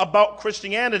misconceptions about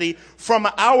Christianity from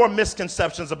our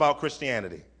misconceptions about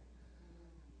Christianity.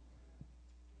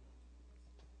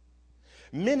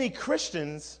 Many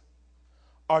Christians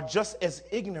are just as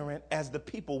ignorant as the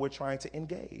people we're trying to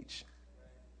engage.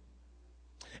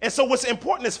 And so what's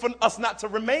important is for us not to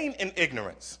remain in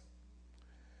ignorance.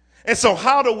 And so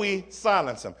how do we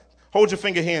silence them? Hold your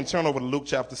finger here and turn over to Luke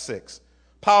chapter 6.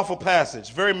 Powerful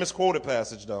passage, very misquoted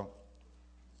passage though.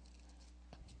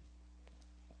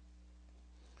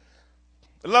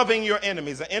 Loving your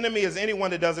enemies. An enemy is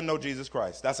anyone that doesn't know Jesus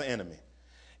Christ. That's an enemy.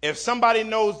 If somebody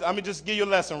knows, let me just give you a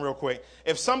lesson real quick.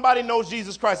 If somebody knows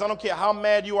Jesus Christ, I don't care how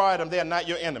mad you are at them, they are not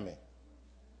your enemy.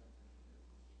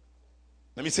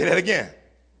 Let me say that again.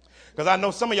 Because I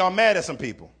know some of y'all mad at some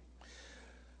people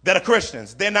that are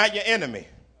Christians. They're not your enemy.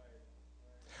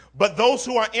 But those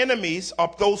who are enemies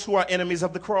are those who are enemies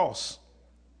of the cross.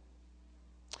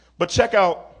 But check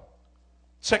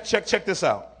this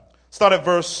out. Start at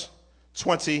verse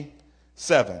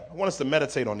 27. I want us to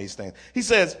meditate on these things. He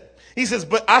says,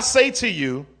 but I say to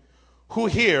you who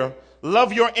hear,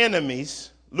 love your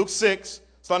enemies. Luke 6,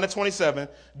 starting at 27.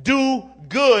 Do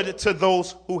good to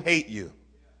those who hate you.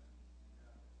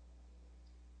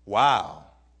 Wow.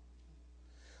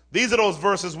 These are those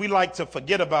verses we like to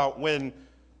forget about when,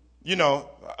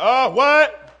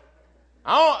 what?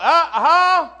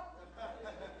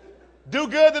 Do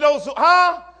good to those who,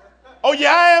 Oh,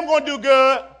 yeah, I am going to do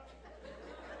good.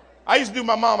 I used to do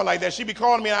my mama like that. She be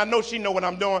calling me, and I know she know what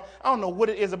I'm doing. I don't know what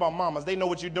it is about mamas. They know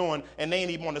what you're doing, and they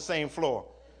ain't even on the same floor.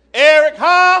 Eric,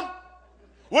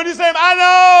 What did you say? I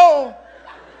know.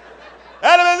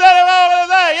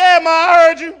 Yeah, ma, I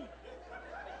heard you.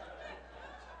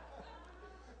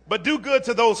 But do good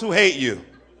to those who hate you.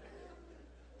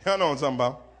 Y'all know what I'm talking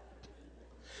about.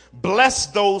 Bless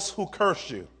those who curse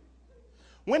you.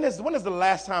 When is the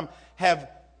last time have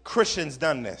Christians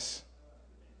done this?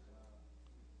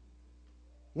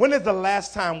 When is the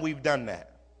last time we've done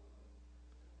that?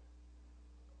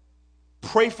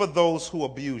 Pray for those who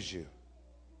abuse you.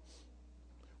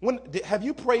 Have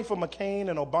you prayed for McCain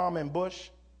and Obama and Bush?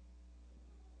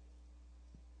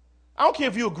 I don't care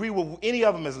if you agree with any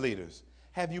of them as leaders.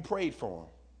 Have you prayed for them?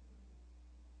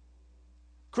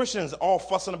 Christians all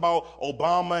fussing about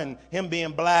Obama and him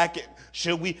being black.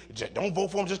 Should we don't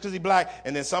vote for him just because he's black?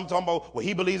 And then some talking about, well,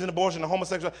 he believes in abortion and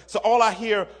homosexual. So all I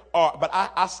hear are, but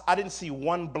I didn't see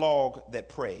one blog that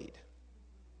prayed.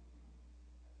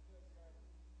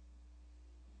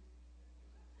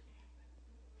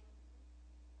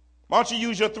 Why don't you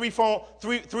use your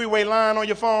three-way line on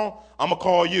your phone? I'm going to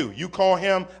call you. You call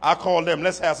him, I call them.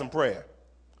 Let's have some prayer.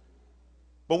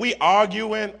 But we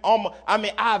arguing.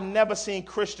 I've never seen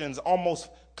Christians almost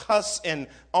cuss and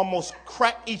almost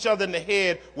crack each other in the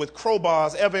head with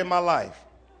crowbars ever in my life.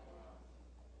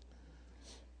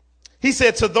 He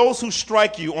said, to those who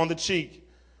strike you on the cheek,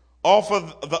 offer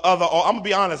the other. I'm going to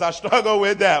be honest, I struggle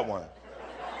with that one.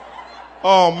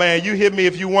 Oh, man, you hit me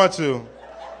if you want to.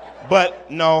 But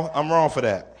no, I'm wrong for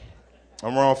that.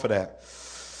 I'm wrong for that.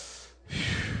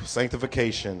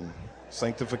 Sanctification.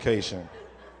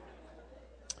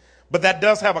 But that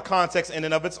does have a context in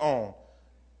and of its own.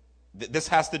 This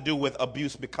has to do with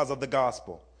abuse because of the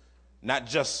gospel, not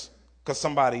just because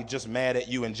somebody just mad at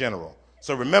you in general.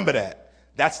 So remember that.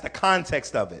 That's the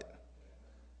context of it.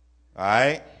 All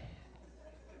right?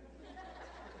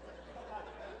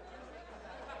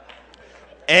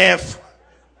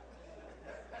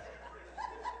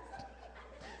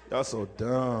 Y'all so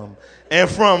dumb. And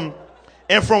from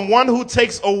one who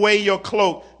takes away your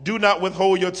cloak, do not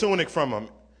withhold your tunic from him.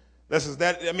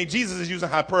 Jesus is using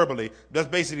hyperbole. That's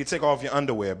basically take off your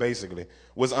underwear, basically.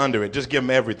 What's under it. Just give him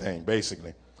everything,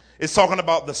 basically. It's talking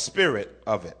about the spirit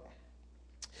of it.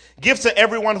 Give to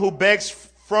everyone who begs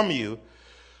from you.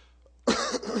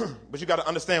 But you got to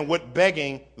understand what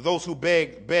those who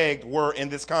begged were in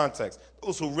this context.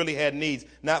 Those who really had needs,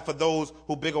 not for those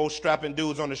who big old strapping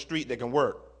dudes on the street that can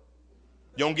work.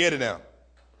 You don't get it now.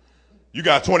 You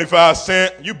got 25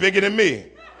 cents, you bigger than me.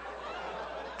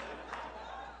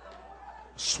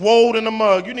 Swole in the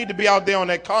mug. You need to be out there on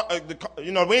that,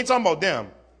 we ain't talking about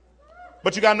them.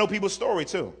 But you got to know people's story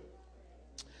too.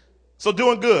 So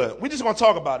doing good. We just going to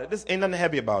talk about it. This ain't nothing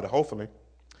heavy about it, hopefully.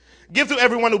 Give to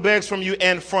everyone who begs from you,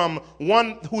 and from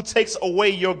one who takes away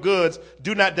your goods,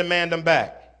 do not demand them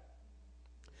back.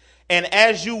 And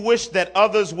as you wish that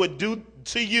others would do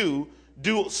to you,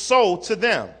 do so to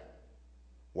them.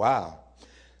 Wow.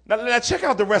 Now check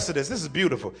out the rest of this. This is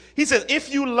beautiful. He says,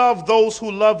 if you love those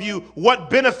who love you, what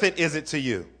benefit is it to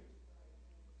you?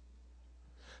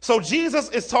 So Jesus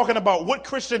is talking about what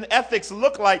Christian ethics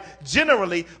look like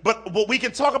generally, but we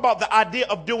can talk about the idea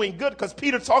of doing good because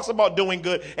Peter talks about doing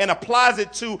good and applies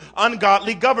it to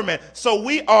ungodly government. So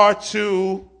we are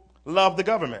to love the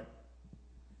government.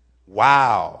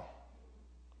 Wow.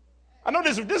 I know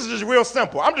this is just real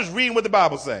simple. I'm just reading what the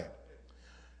Bible says.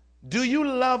 Do you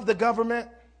love the government?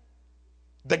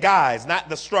 The guys, not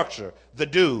the structure, the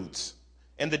dudes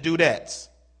and the dudettes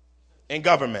in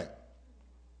government.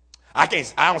 I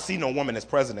don't see no woman as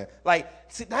president.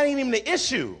 See, that ain't even the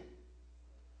issue.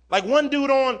 One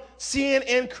dude on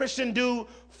CNN, Christian dude,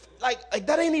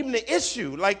 that ain't even the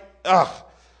issue.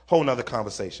 Whole nother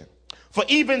conversation. For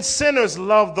even sinners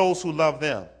love those who love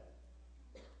them.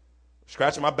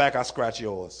 Scratching my back, I scratch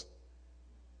yours.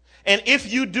 And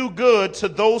if you do good to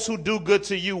those who do good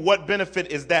to you, what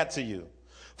benefit is that to you?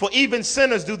 For even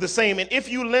sinners do the same. And if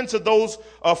you lend to those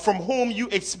from whom you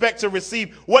expect to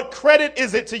receive, what credit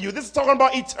is it to you? This is talking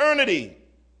about eternity.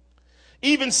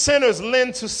 Even sinners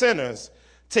lend to sinners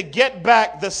to get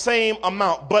back the same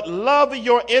amount. But love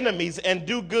your enemies and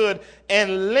do good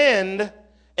and lend,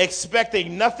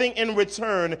 expecting nothing in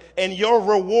return, and your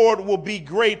reward will be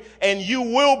great, and you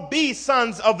will be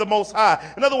sons of the Most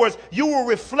High. In other words, you will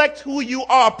reflect who you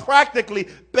are practically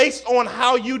based on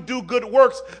how you do good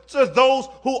works to those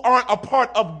who aren't a part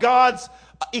of God's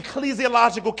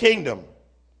ecclesiological kingdom.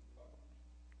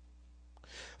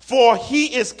 For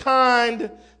he is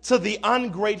kind to the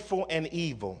ungrateful and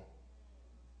evil.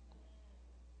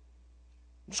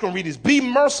 I'm just going to read this. Be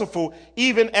merciful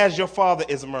even as your Father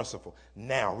is merciful.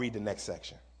 Now read the next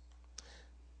section.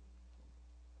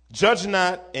 Judge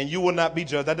not and you will not be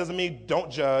judged. That doesn't mean don't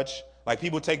judge. Like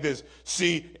people take this,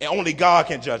 see, only God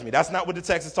can judge me. That's not what the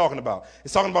text is talking about.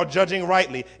 It's talking about judging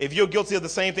rightly. If you're guilty of the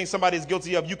same thing somebody is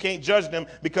guilty of, you can't judge them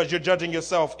because you're judging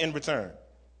yourself in return.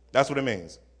 That's what it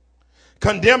means.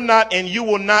 Condemn not and you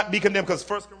will not be condemned, because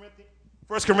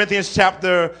 1 Corinthians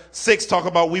chapter 6 talk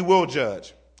about we will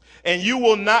judge. And you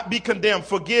will not be condemned.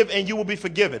 Forgive and you will be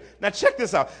forgiven. Now check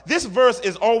this out. This verse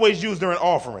is always used during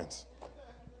offerings.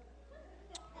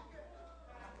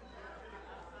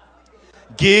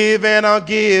 Give and I'll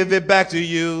give it back to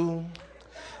you.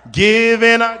 Give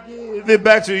and I'll give it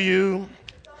back to you.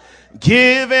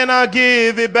 Give and I'll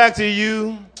give it back to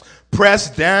you.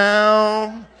 Pressed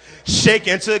down,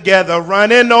 shaken together,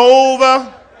 running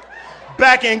over.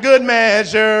 Back in good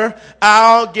measure,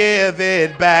 I'll give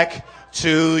it back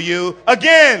to you.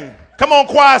 Again, come on,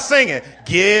 choir, sing it.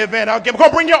 Give and I'll give. Come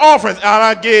on, bring your offerings and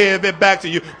I'll give it back to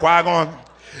you. Choir going,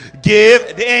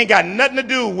 give. They ain't got nothing to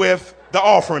do with the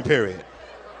offering period.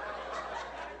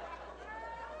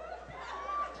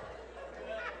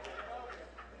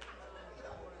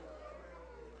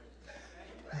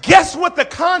 Guess what the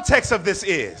context of this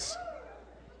is?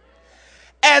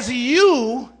 As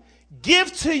you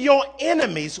give to your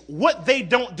enemies what they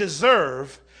don't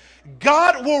deserve,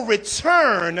 God will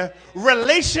return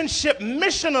relationship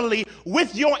missionally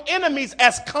with your enemies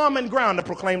as common ground to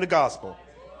proclaim the gospel.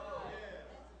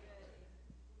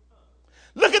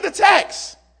 Look at the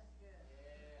text.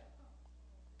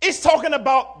 It's talking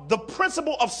about the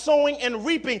principle of sowing and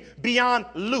reaping beyond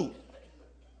loot.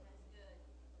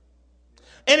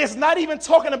 And it's not even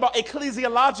talking about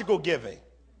ecclesiological giving.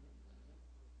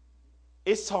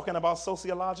 It's talking about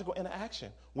sociological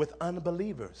interaction with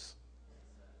unbelievers.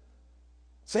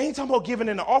 So ain't talking about giving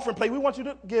in the offering plate. We want you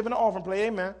to give in the offering plate,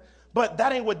 amen. But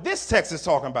that ain't what this text is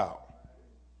talking about.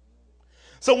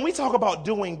 So when we talk about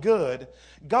doing good,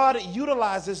 God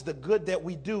utilizes the good that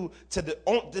we do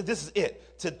this is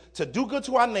it, to do good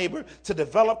to our neighbor, to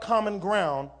develop common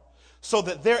ground so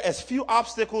that there are as few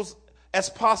obstacles as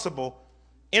possible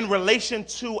in relation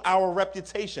to our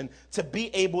reputation to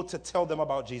be able to tell them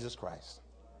about Jesus Christ.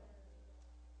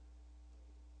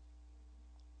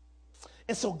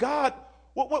 And so God,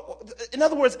 in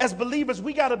other words, as believers,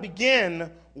 we got to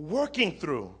begin working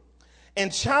through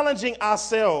and challenging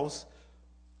ourselves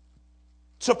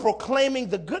to proclaiming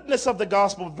the goodness of the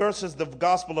gospel versus the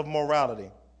gospel of morality.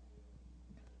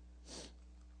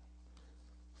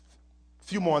 A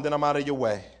few more and then I'm out of your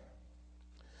way.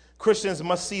 Christians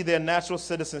must see their natural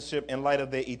citizenship in light of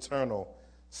their eternal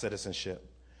citizenship.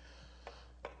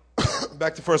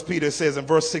 Back to 1 Peter, it says in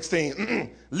verse 16,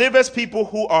 live as people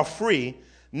who are free,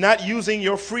 not using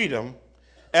your freedom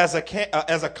as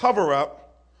a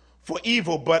cover-up for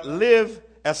evil, but live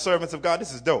as servants of God.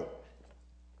 This is dope.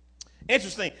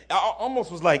 Interesting. I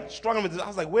almost was like struggling with this. I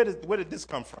was like, where did this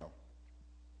come from?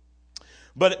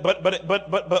 But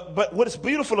what is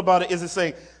beautiful about it is it's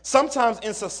saying sometimes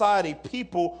in society,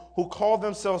 people who call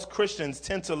themselves Christians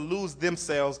tend to lose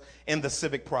themselves in the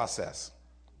civic process.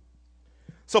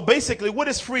 So basically, what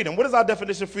is freedom? What is our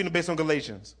definition of freedom based on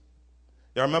Galatians?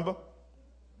 Y'all remember?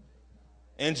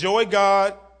 Enjoy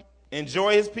God,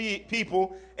 enjoy his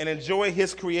people, and enjoy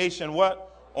his creation,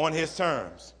 what? On his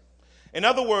terms. In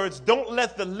other words, don't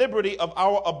let the liberty of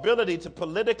our ability to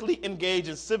politically engage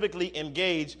and civically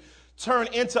engage turn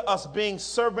into us being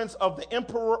servants of the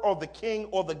emperor or the king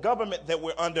or the government that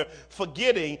we're under,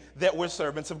 forgetting that we're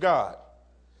servants of God.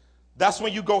 That's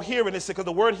when you go here and it's because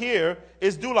the word here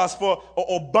is doulos for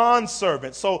or bond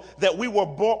servant, so that we were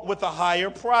bought with a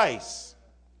higher price.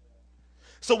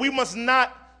 So we must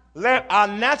not let our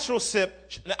natural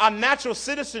citizenship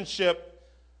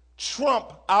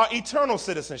trump our eternal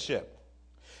citizenship.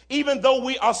 even though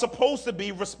we are supposed to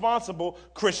be responsible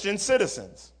Christian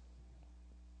citizens.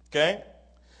 Okay?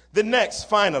 The next,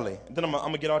 finally, then I'm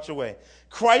going to get out your way.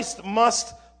 Christians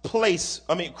must place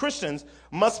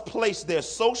their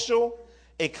social,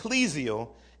 ecclesial,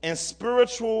 and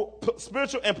spiritual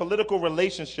and political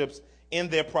relationships in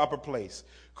their proper place.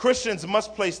 Christians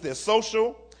must place their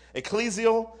social,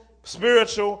 ecclesial,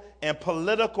 spiritual, and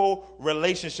political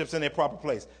relationships in their proper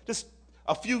place. Just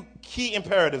a few key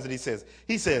imperatives that he says.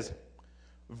 He says,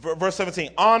 verse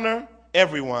 17, honor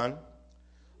everyone,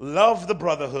 love the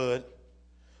brotherhood,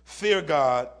 fear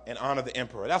God, and honor the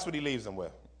emperor. That's what he leaves them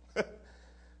with.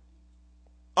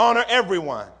 Honor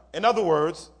everyone. In other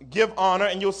words, give honor,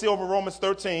 and you'll see over Romans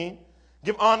 13,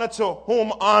 give honor to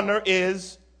whom honor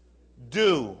is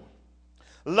due.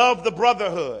 Love the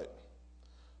brotherhood.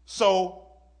 So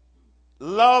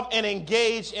love and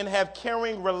engage and have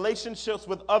caring relationships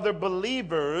with other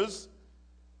believers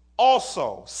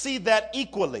also. See that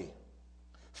equally.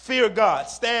 Fear God.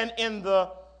 Stand in awe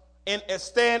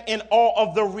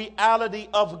of the reality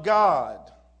of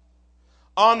God.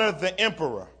 Honor the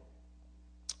emperor.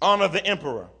 Honor the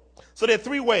emperor. So there are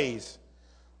three ways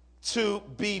to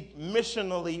be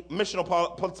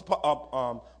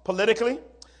politically.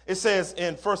 It says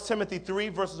in 1 Timothy 3,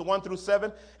 verses 1 through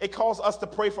 7, it calls us to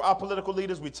pray for our political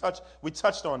leaders. We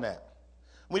touched on that.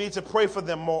 We need to pray for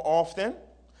them more often,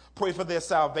 pray for their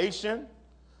salvation,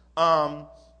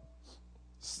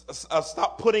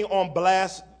 stop putting on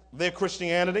blast their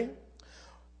Christianity.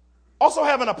 Also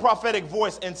having a prophetic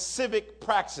voice and civic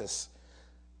praxis.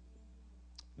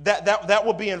 That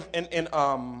will be in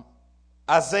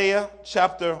Isaiah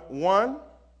chapter 1,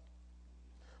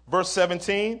 verse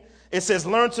 17. It says,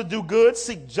 learn to do good,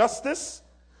 seek justice,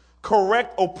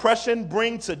 correct oppression,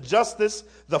 bring to justice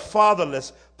the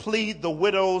fatherless, plead the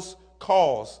widow's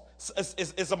cause.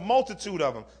 It's a multitude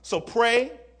of them. So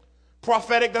pray.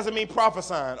 Prophetic doesn't mean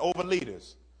prophesying over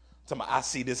leaders. I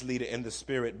see this leader in the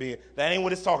spirit being. That ain't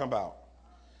what it's talking about.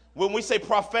 When we say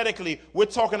prophetically, we're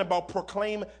talking about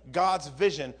proclaim God's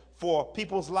vision for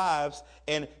people's lives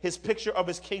and his picture of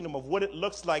his kingdom, of what it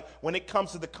looks like when it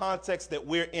comes to the context that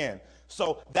we're in.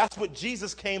 So that's what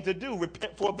Jesus came to do.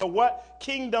 Repent, for the what?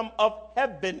 Kingdom of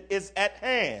heaven is at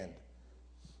hand.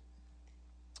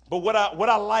 But what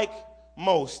I like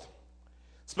most,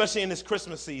 especially in this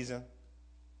Christmas season,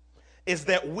 is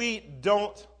that we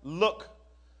don't look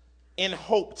in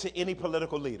hope to any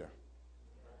political leader.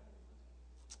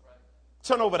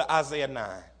 Turn over to Isaiah 9.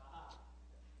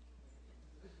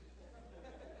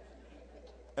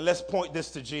 And let's point this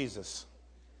to Jesus.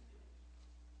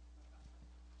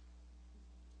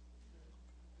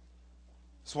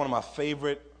 It's one of my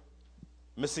favorite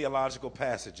missiological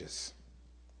passages.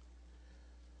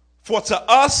 For to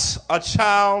us a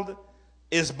child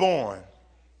is born.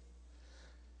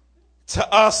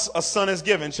 To us a son is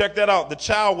given. Check that out. The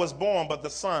child was born, but the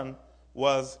son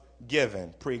was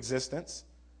given. Pre-existence.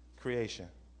 Creation.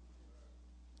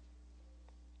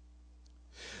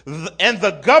 And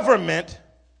the government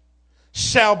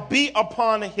shall be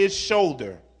upon his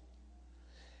shoulder.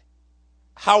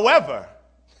 However,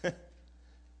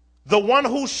 the one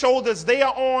whose shoulders they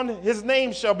are on, his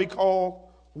name shall be called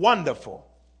Wonderful.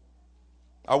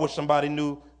 I wish somebody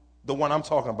knew the one I'm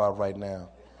talking about right now.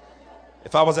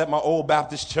 If I was at my old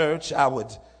Baptist church, I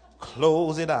would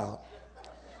close it out,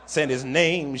 saying his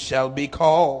name shall be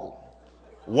called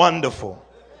Wonderful.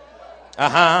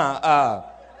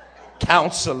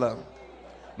 Counselor,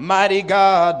 mighty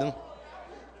God,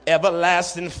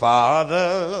 everlasting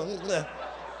Father.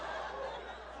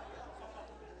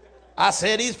 I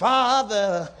said he's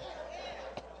Father.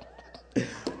 Woo!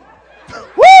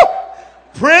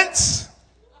 Prince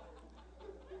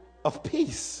of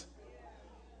Peace.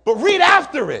 But read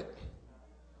after it.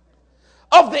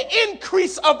 Of the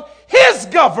increase of his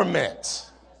government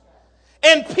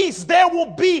and peace, there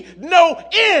will be no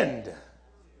end.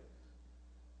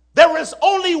 There is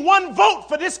only one vote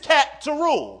for this cat to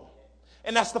rule,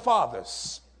 and that's the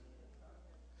Father's.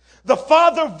 The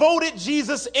Father voted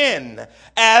Jesus in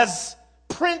as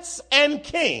Prince and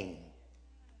King.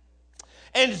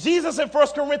 And Jesus in 1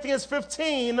 Corinthians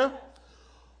 15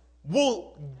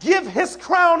 will give his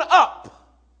crown up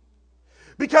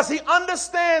because he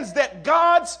understands that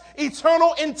God's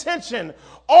eternal intention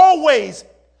always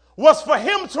was for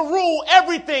him to rule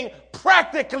everything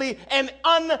practically and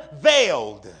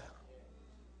unveiled.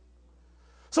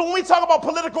 So when we talk about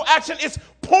political action, it's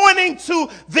pointing to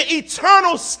the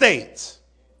eternal state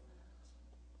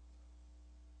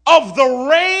of the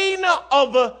reign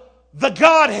of the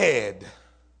Godhead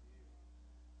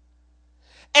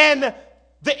and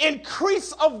the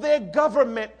increase of their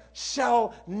government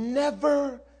shall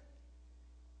never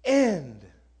end.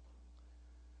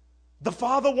 The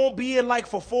Father won't be in like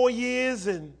for 4 years,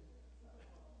 and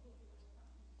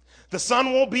the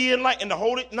Son won't be in like in the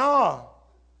Holy. Nah.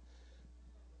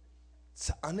 It's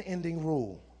an unending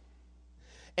rule.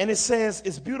 And it says,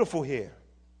 it's beautiful here.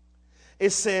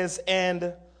 It says,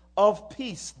 and of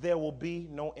peace there will be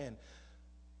no end.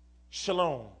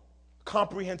 Shalom,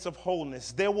 comprehensive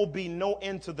wholeness. There will be no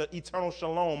end to the eternal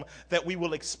shalom that we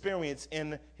will experience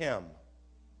in him.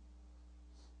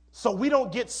 So we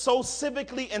don't get so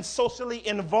civically and socially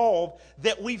involved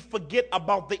that we forget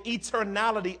about the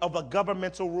eternality of a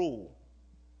governmental rule.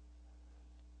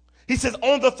 He says,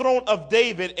 on the throne of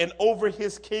David and over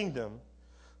his kingdom,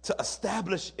 to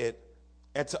establish it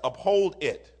and to uphold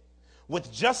it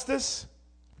with justice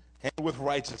and with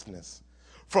righteousness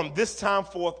from this time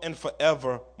forth and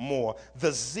forevermore.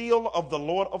 The zeal of the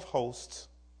Lord of hosts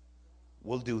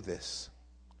will do this.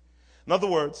 In other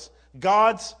words,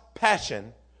 God's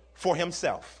passion for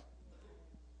himself.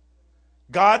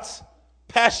 God's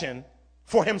passion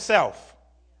for himself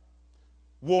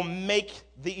will make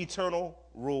the eternal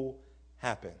rule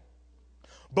happen.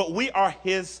 But we are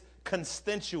his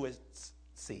constituency.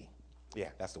 Yeah,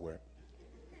 that's the word.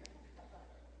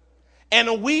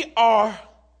 And we are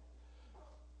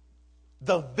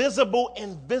the visible,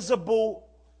 invisible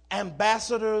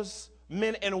ambassadors,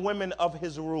 men and women of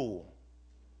his rule.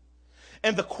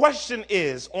 And the question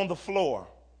is on the floor,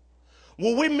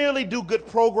 will we merely do good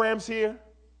programs here?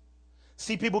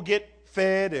 See people get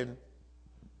fed and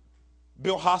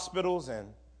build hospitals and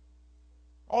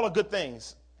all the good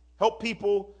things. Help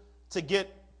people to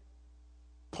get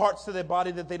parts to their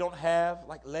body that they don't have,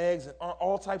 like legs and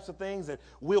all types of things. And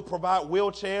we'll provide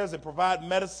wheelchairs and provide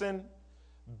medicine,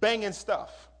 banging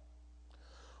stuff.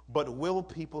 But will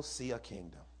people see a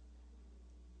kingdom?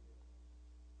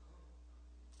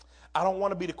 I don't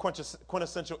want to be the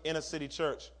quintessential inner city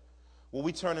church where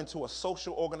we turn into a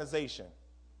social organization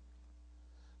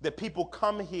that people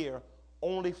come here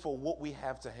only for what we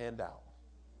have to hand out.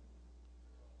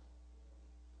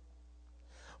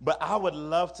 But I would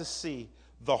love to see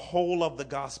the whole of the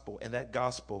gospel, and that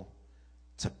gospel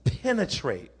to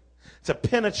penetrate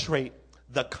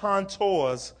the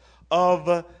contours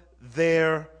of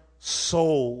their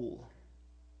soul.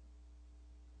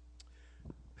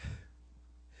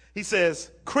 He says,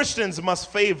 Christians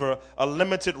must favor a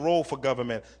limited role for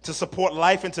government to support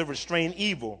life and to restrain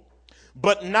evil,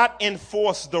 but not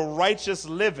enforce the righteous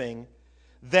living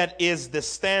that is the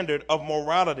standard of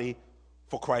morality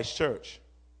for Christ's church.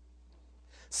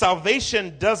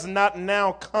 Salvation does not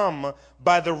now come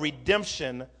by the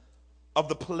redemption of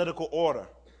the political order.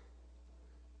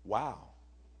 Wow.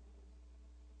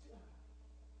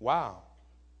 Wow.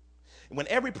 When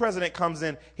every president comes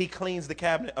in, he cleans the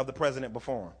cabinet of the president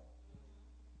before him.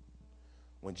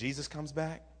 When Jesus comes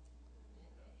back,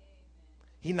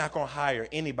 he's not going to hire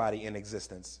anybody in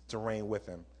existence to reign with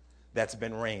him that's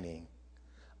been reigning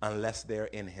unless they're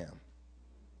in him.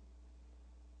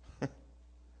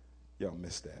 Y'all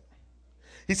missed that.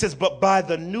 He says, but by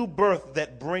the new birth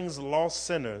that brings lost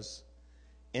sinners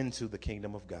into the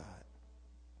kingdom of God.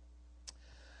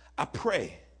 I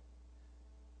pray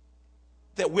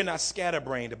that we're not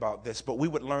scatterbrained about this, but we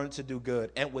would learn to do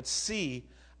good and would see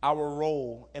our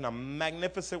role in a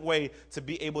magnificent way to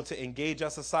be able to engage our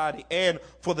society and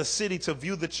for the city to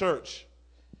view the church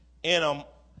in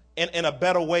a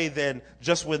better way than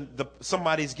just when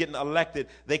somebody's getting elected,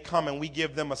 they come and we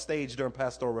give them a stage during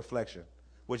pastoral reflection,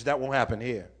 which that won't happen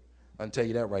here. I can tell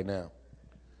you that right now.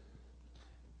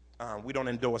 We don't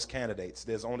endorse candidates.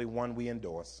 There's only one we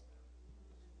endorse.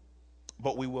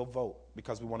 But we will vote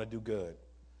because we want to do good.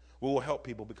 We will help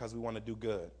people because we want to do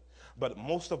good. But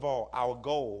most of all, our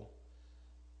goal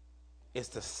is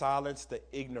to silence the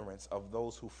ignorance of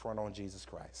those who front on Jesus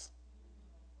Christ.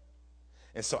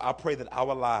 And so I pray that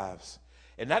our lives,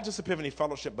 and not just Epiphany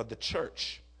Fellowship, but the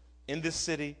church in this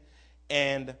city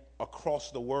and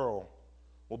across the world,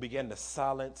 will begin to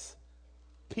silence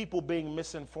people being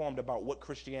misinformed about what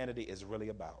Christianity is really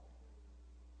about.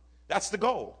 That's the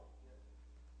goal.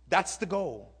 That's the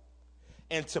goal.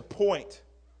 And to point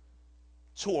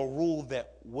to a rule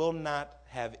that will not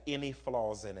have any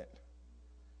flaws in it,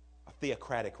 a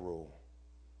theocratic rule.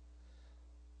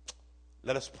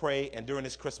 Let us pray, and during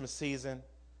this Christmas season,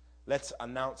 let's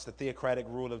announce the theocratic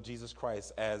rule of Jesus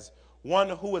Christ as one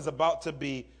who is about to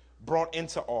be brought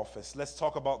into office. Let's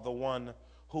talk about the one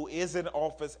who is in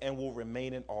office and will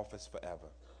remain in office forever.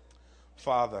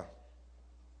 Father,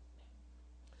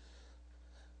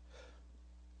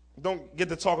 don't get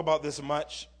to talk about this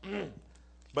much,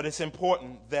 but it's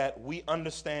important that we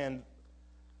understand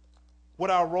what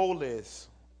our role is,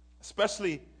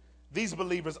 especially these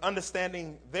believers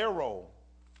understanding their role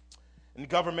in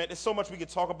government. There's so much we could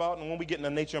talk about, and when we get in the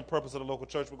nature and purpose of the local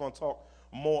church, we're going to talk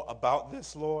more about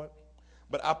this, Lord.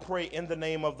 But I pray in the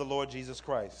name of the Lord Jesus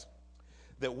Christ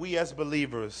that we as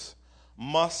believers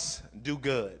must do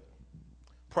good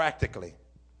practically,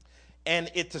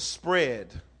 and it to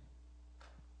spread,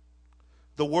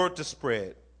 the word to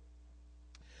spread,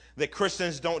 that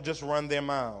Christians don't just run their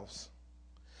mouths.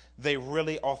 They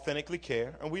really authentically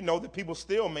care. And we know that people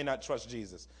still may not trust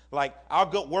Jesus. Like, our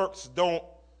good works don't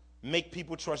make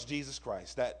people trust Jesus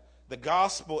Christ. That the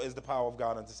gospel is the power of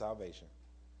God unto salvation.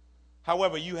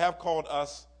 However, you have called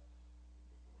us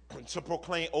to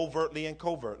proclaim overtly and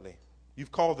covertly.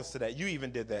 You've called us to that. You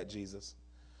even did that, Jesus.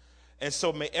 And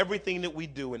so may everything that we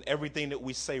do and everything that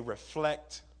we say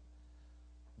reflect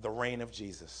the reign of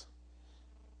Jesus.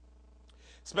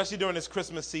 Especially during this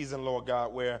Christmas season, Lord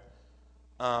God, where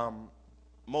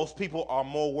most people are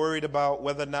more worried about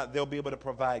whether or not they'll be able to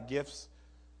provide gifts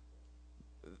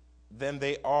than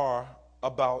they are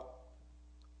about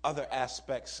other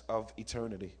aspects of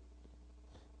eternity.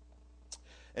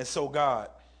 And so, God,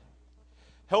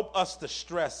 help us to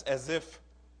stress as if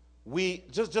we,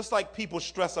 just like people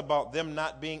stress about them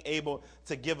not being able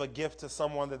to give a gift to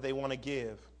someone that they want to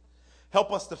give,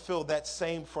 help us to feel that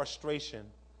same frustration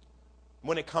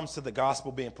when it comes to the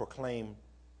gospel being proclaimed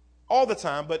all the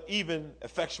time, but even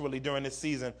effectually during this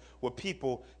season where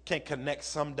people can connect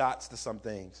some dots to some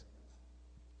things.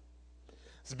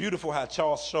 It's beautiful how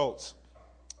Charles Schultz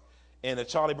in the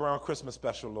Charlie Brown Christmas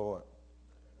special, Lord,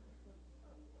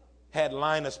 had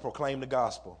Linus proclaim the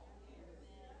gospel.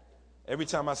 Every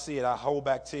time I see it, I hold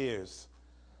back tears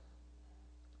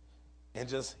and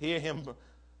just hear him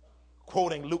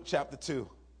quoting Luke chapter 2.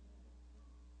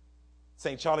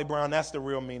 St. Charlie Brown, that's the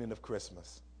real meaning of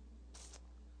Christmas.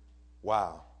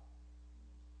 Wow.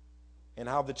 And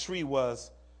how the tree was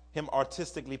him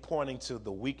artistically pointing to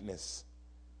the weakness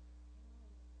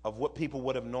of what people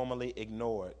would have normally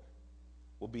ignored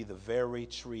will be the very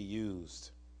tree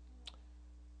used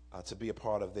to be a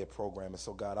part of their program. And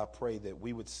so, God, I pray that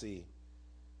we would see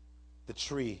the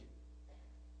tree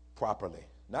properly.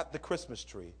 Not the Christmas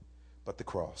tree, but the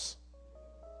cross.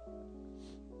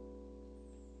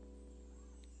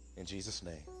 In Jesus'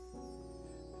 name,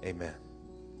 amen.